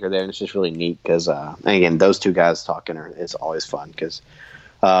on Taker there, and it's just really neat because again, those two guys talking it's always fun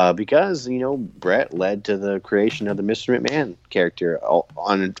because you know Brett led to the creation of the Mr. McMahon character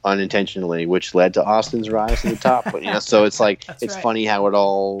unintentionally, which led to Austin's rise to the top. But you know, so it's like it's right. funny how it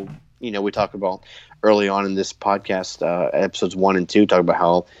all, you know, we talk about early on in this podcast, episodes 1 and 2, talk about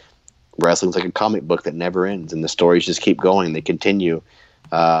how wrestling's like a comic book that never ends, and the stories just keep going, they continue.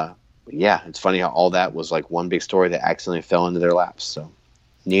 Yeah, it's funny how all that was like one big story that accidentally fell into their laps. So,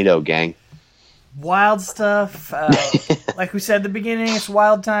 neato, gang. Wild stuff. Like we said at the beginning, it's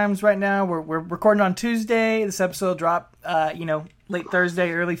wild times right now. We're recording on Tuesday. This episode dropped, late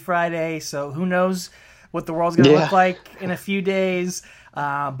Thursday, early Friday. So who knows what the world's going to look like in a few days.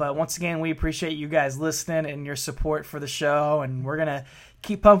 But once again, we appreciate you guys listening and your support for the show. And we're going to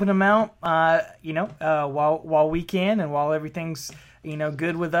keep pumping them out, while we can and while everything's,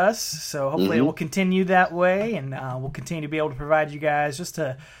 good with us. So hopefully it will continue that way. And we'll continue to be able to provide you guys just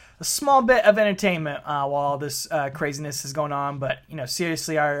a small bit of entertainment while all this craziness is going on. But,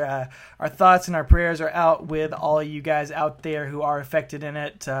 seriously, our thoughts and our prayers are out with all of you guys out there who are affected in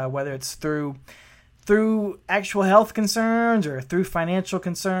it, whether it's through actual health concerns or through financial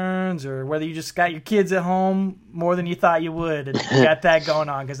concerns, or whether you just got your kids at home more than you thought you would and you got that going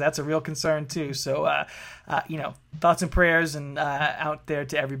on, because that's a real concern too. So, thoughts and prayers and out there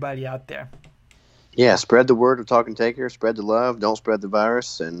to everybody out there. Yeah, spread the word of Talking Taker. Spread the love. Don't spread the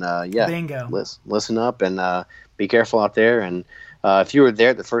virus. And Bingo. Listen up and be careful out there. And if you were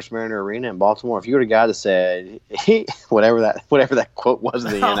there at the First Mariner Arena in Baltimore, if you were the guy that said whatever that quote was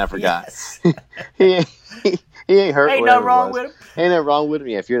at the end, I forgot. Yes. he ain't hurt. Ain't nothing wrong with him. Ain't nothing wrong with him.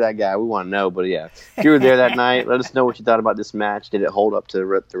 Yeah, if you're that guy, we want to know. But yeah, if you were there that night, let us know what you thought about this match. Did it hold up to the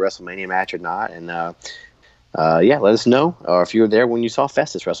WrestleMania match or not? And let us know. Or if you were there when you saw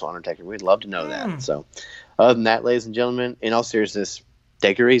Festus wrestle Undertaker, we'd love to know that. So, other than that, ladies and gentlemen, in all seriousness,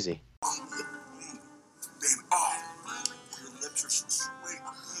 take her easy. Babe, your lips are so sweet.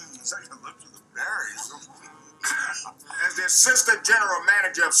 It's like your lips are the berries. As the assistant general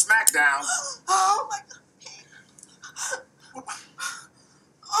manager of SmackDown. Oh my God.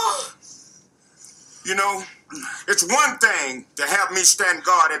 Oh. You know, it's one thing to have me stand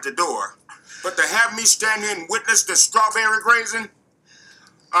guard at the door, but to have me stand here and witness the strawberry grazing?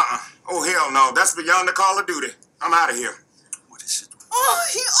 Oh, hell no. That's beyond the call of duty. I'm out of here. What is it? Oh,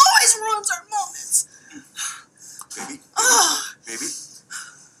 he always ruins our moments. Baby.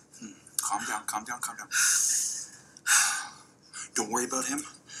 Calm down. Don't worry about him.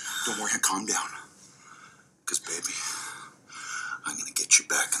 Calm down. Because, baby, I'm going to get you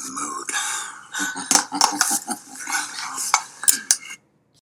back in the mood.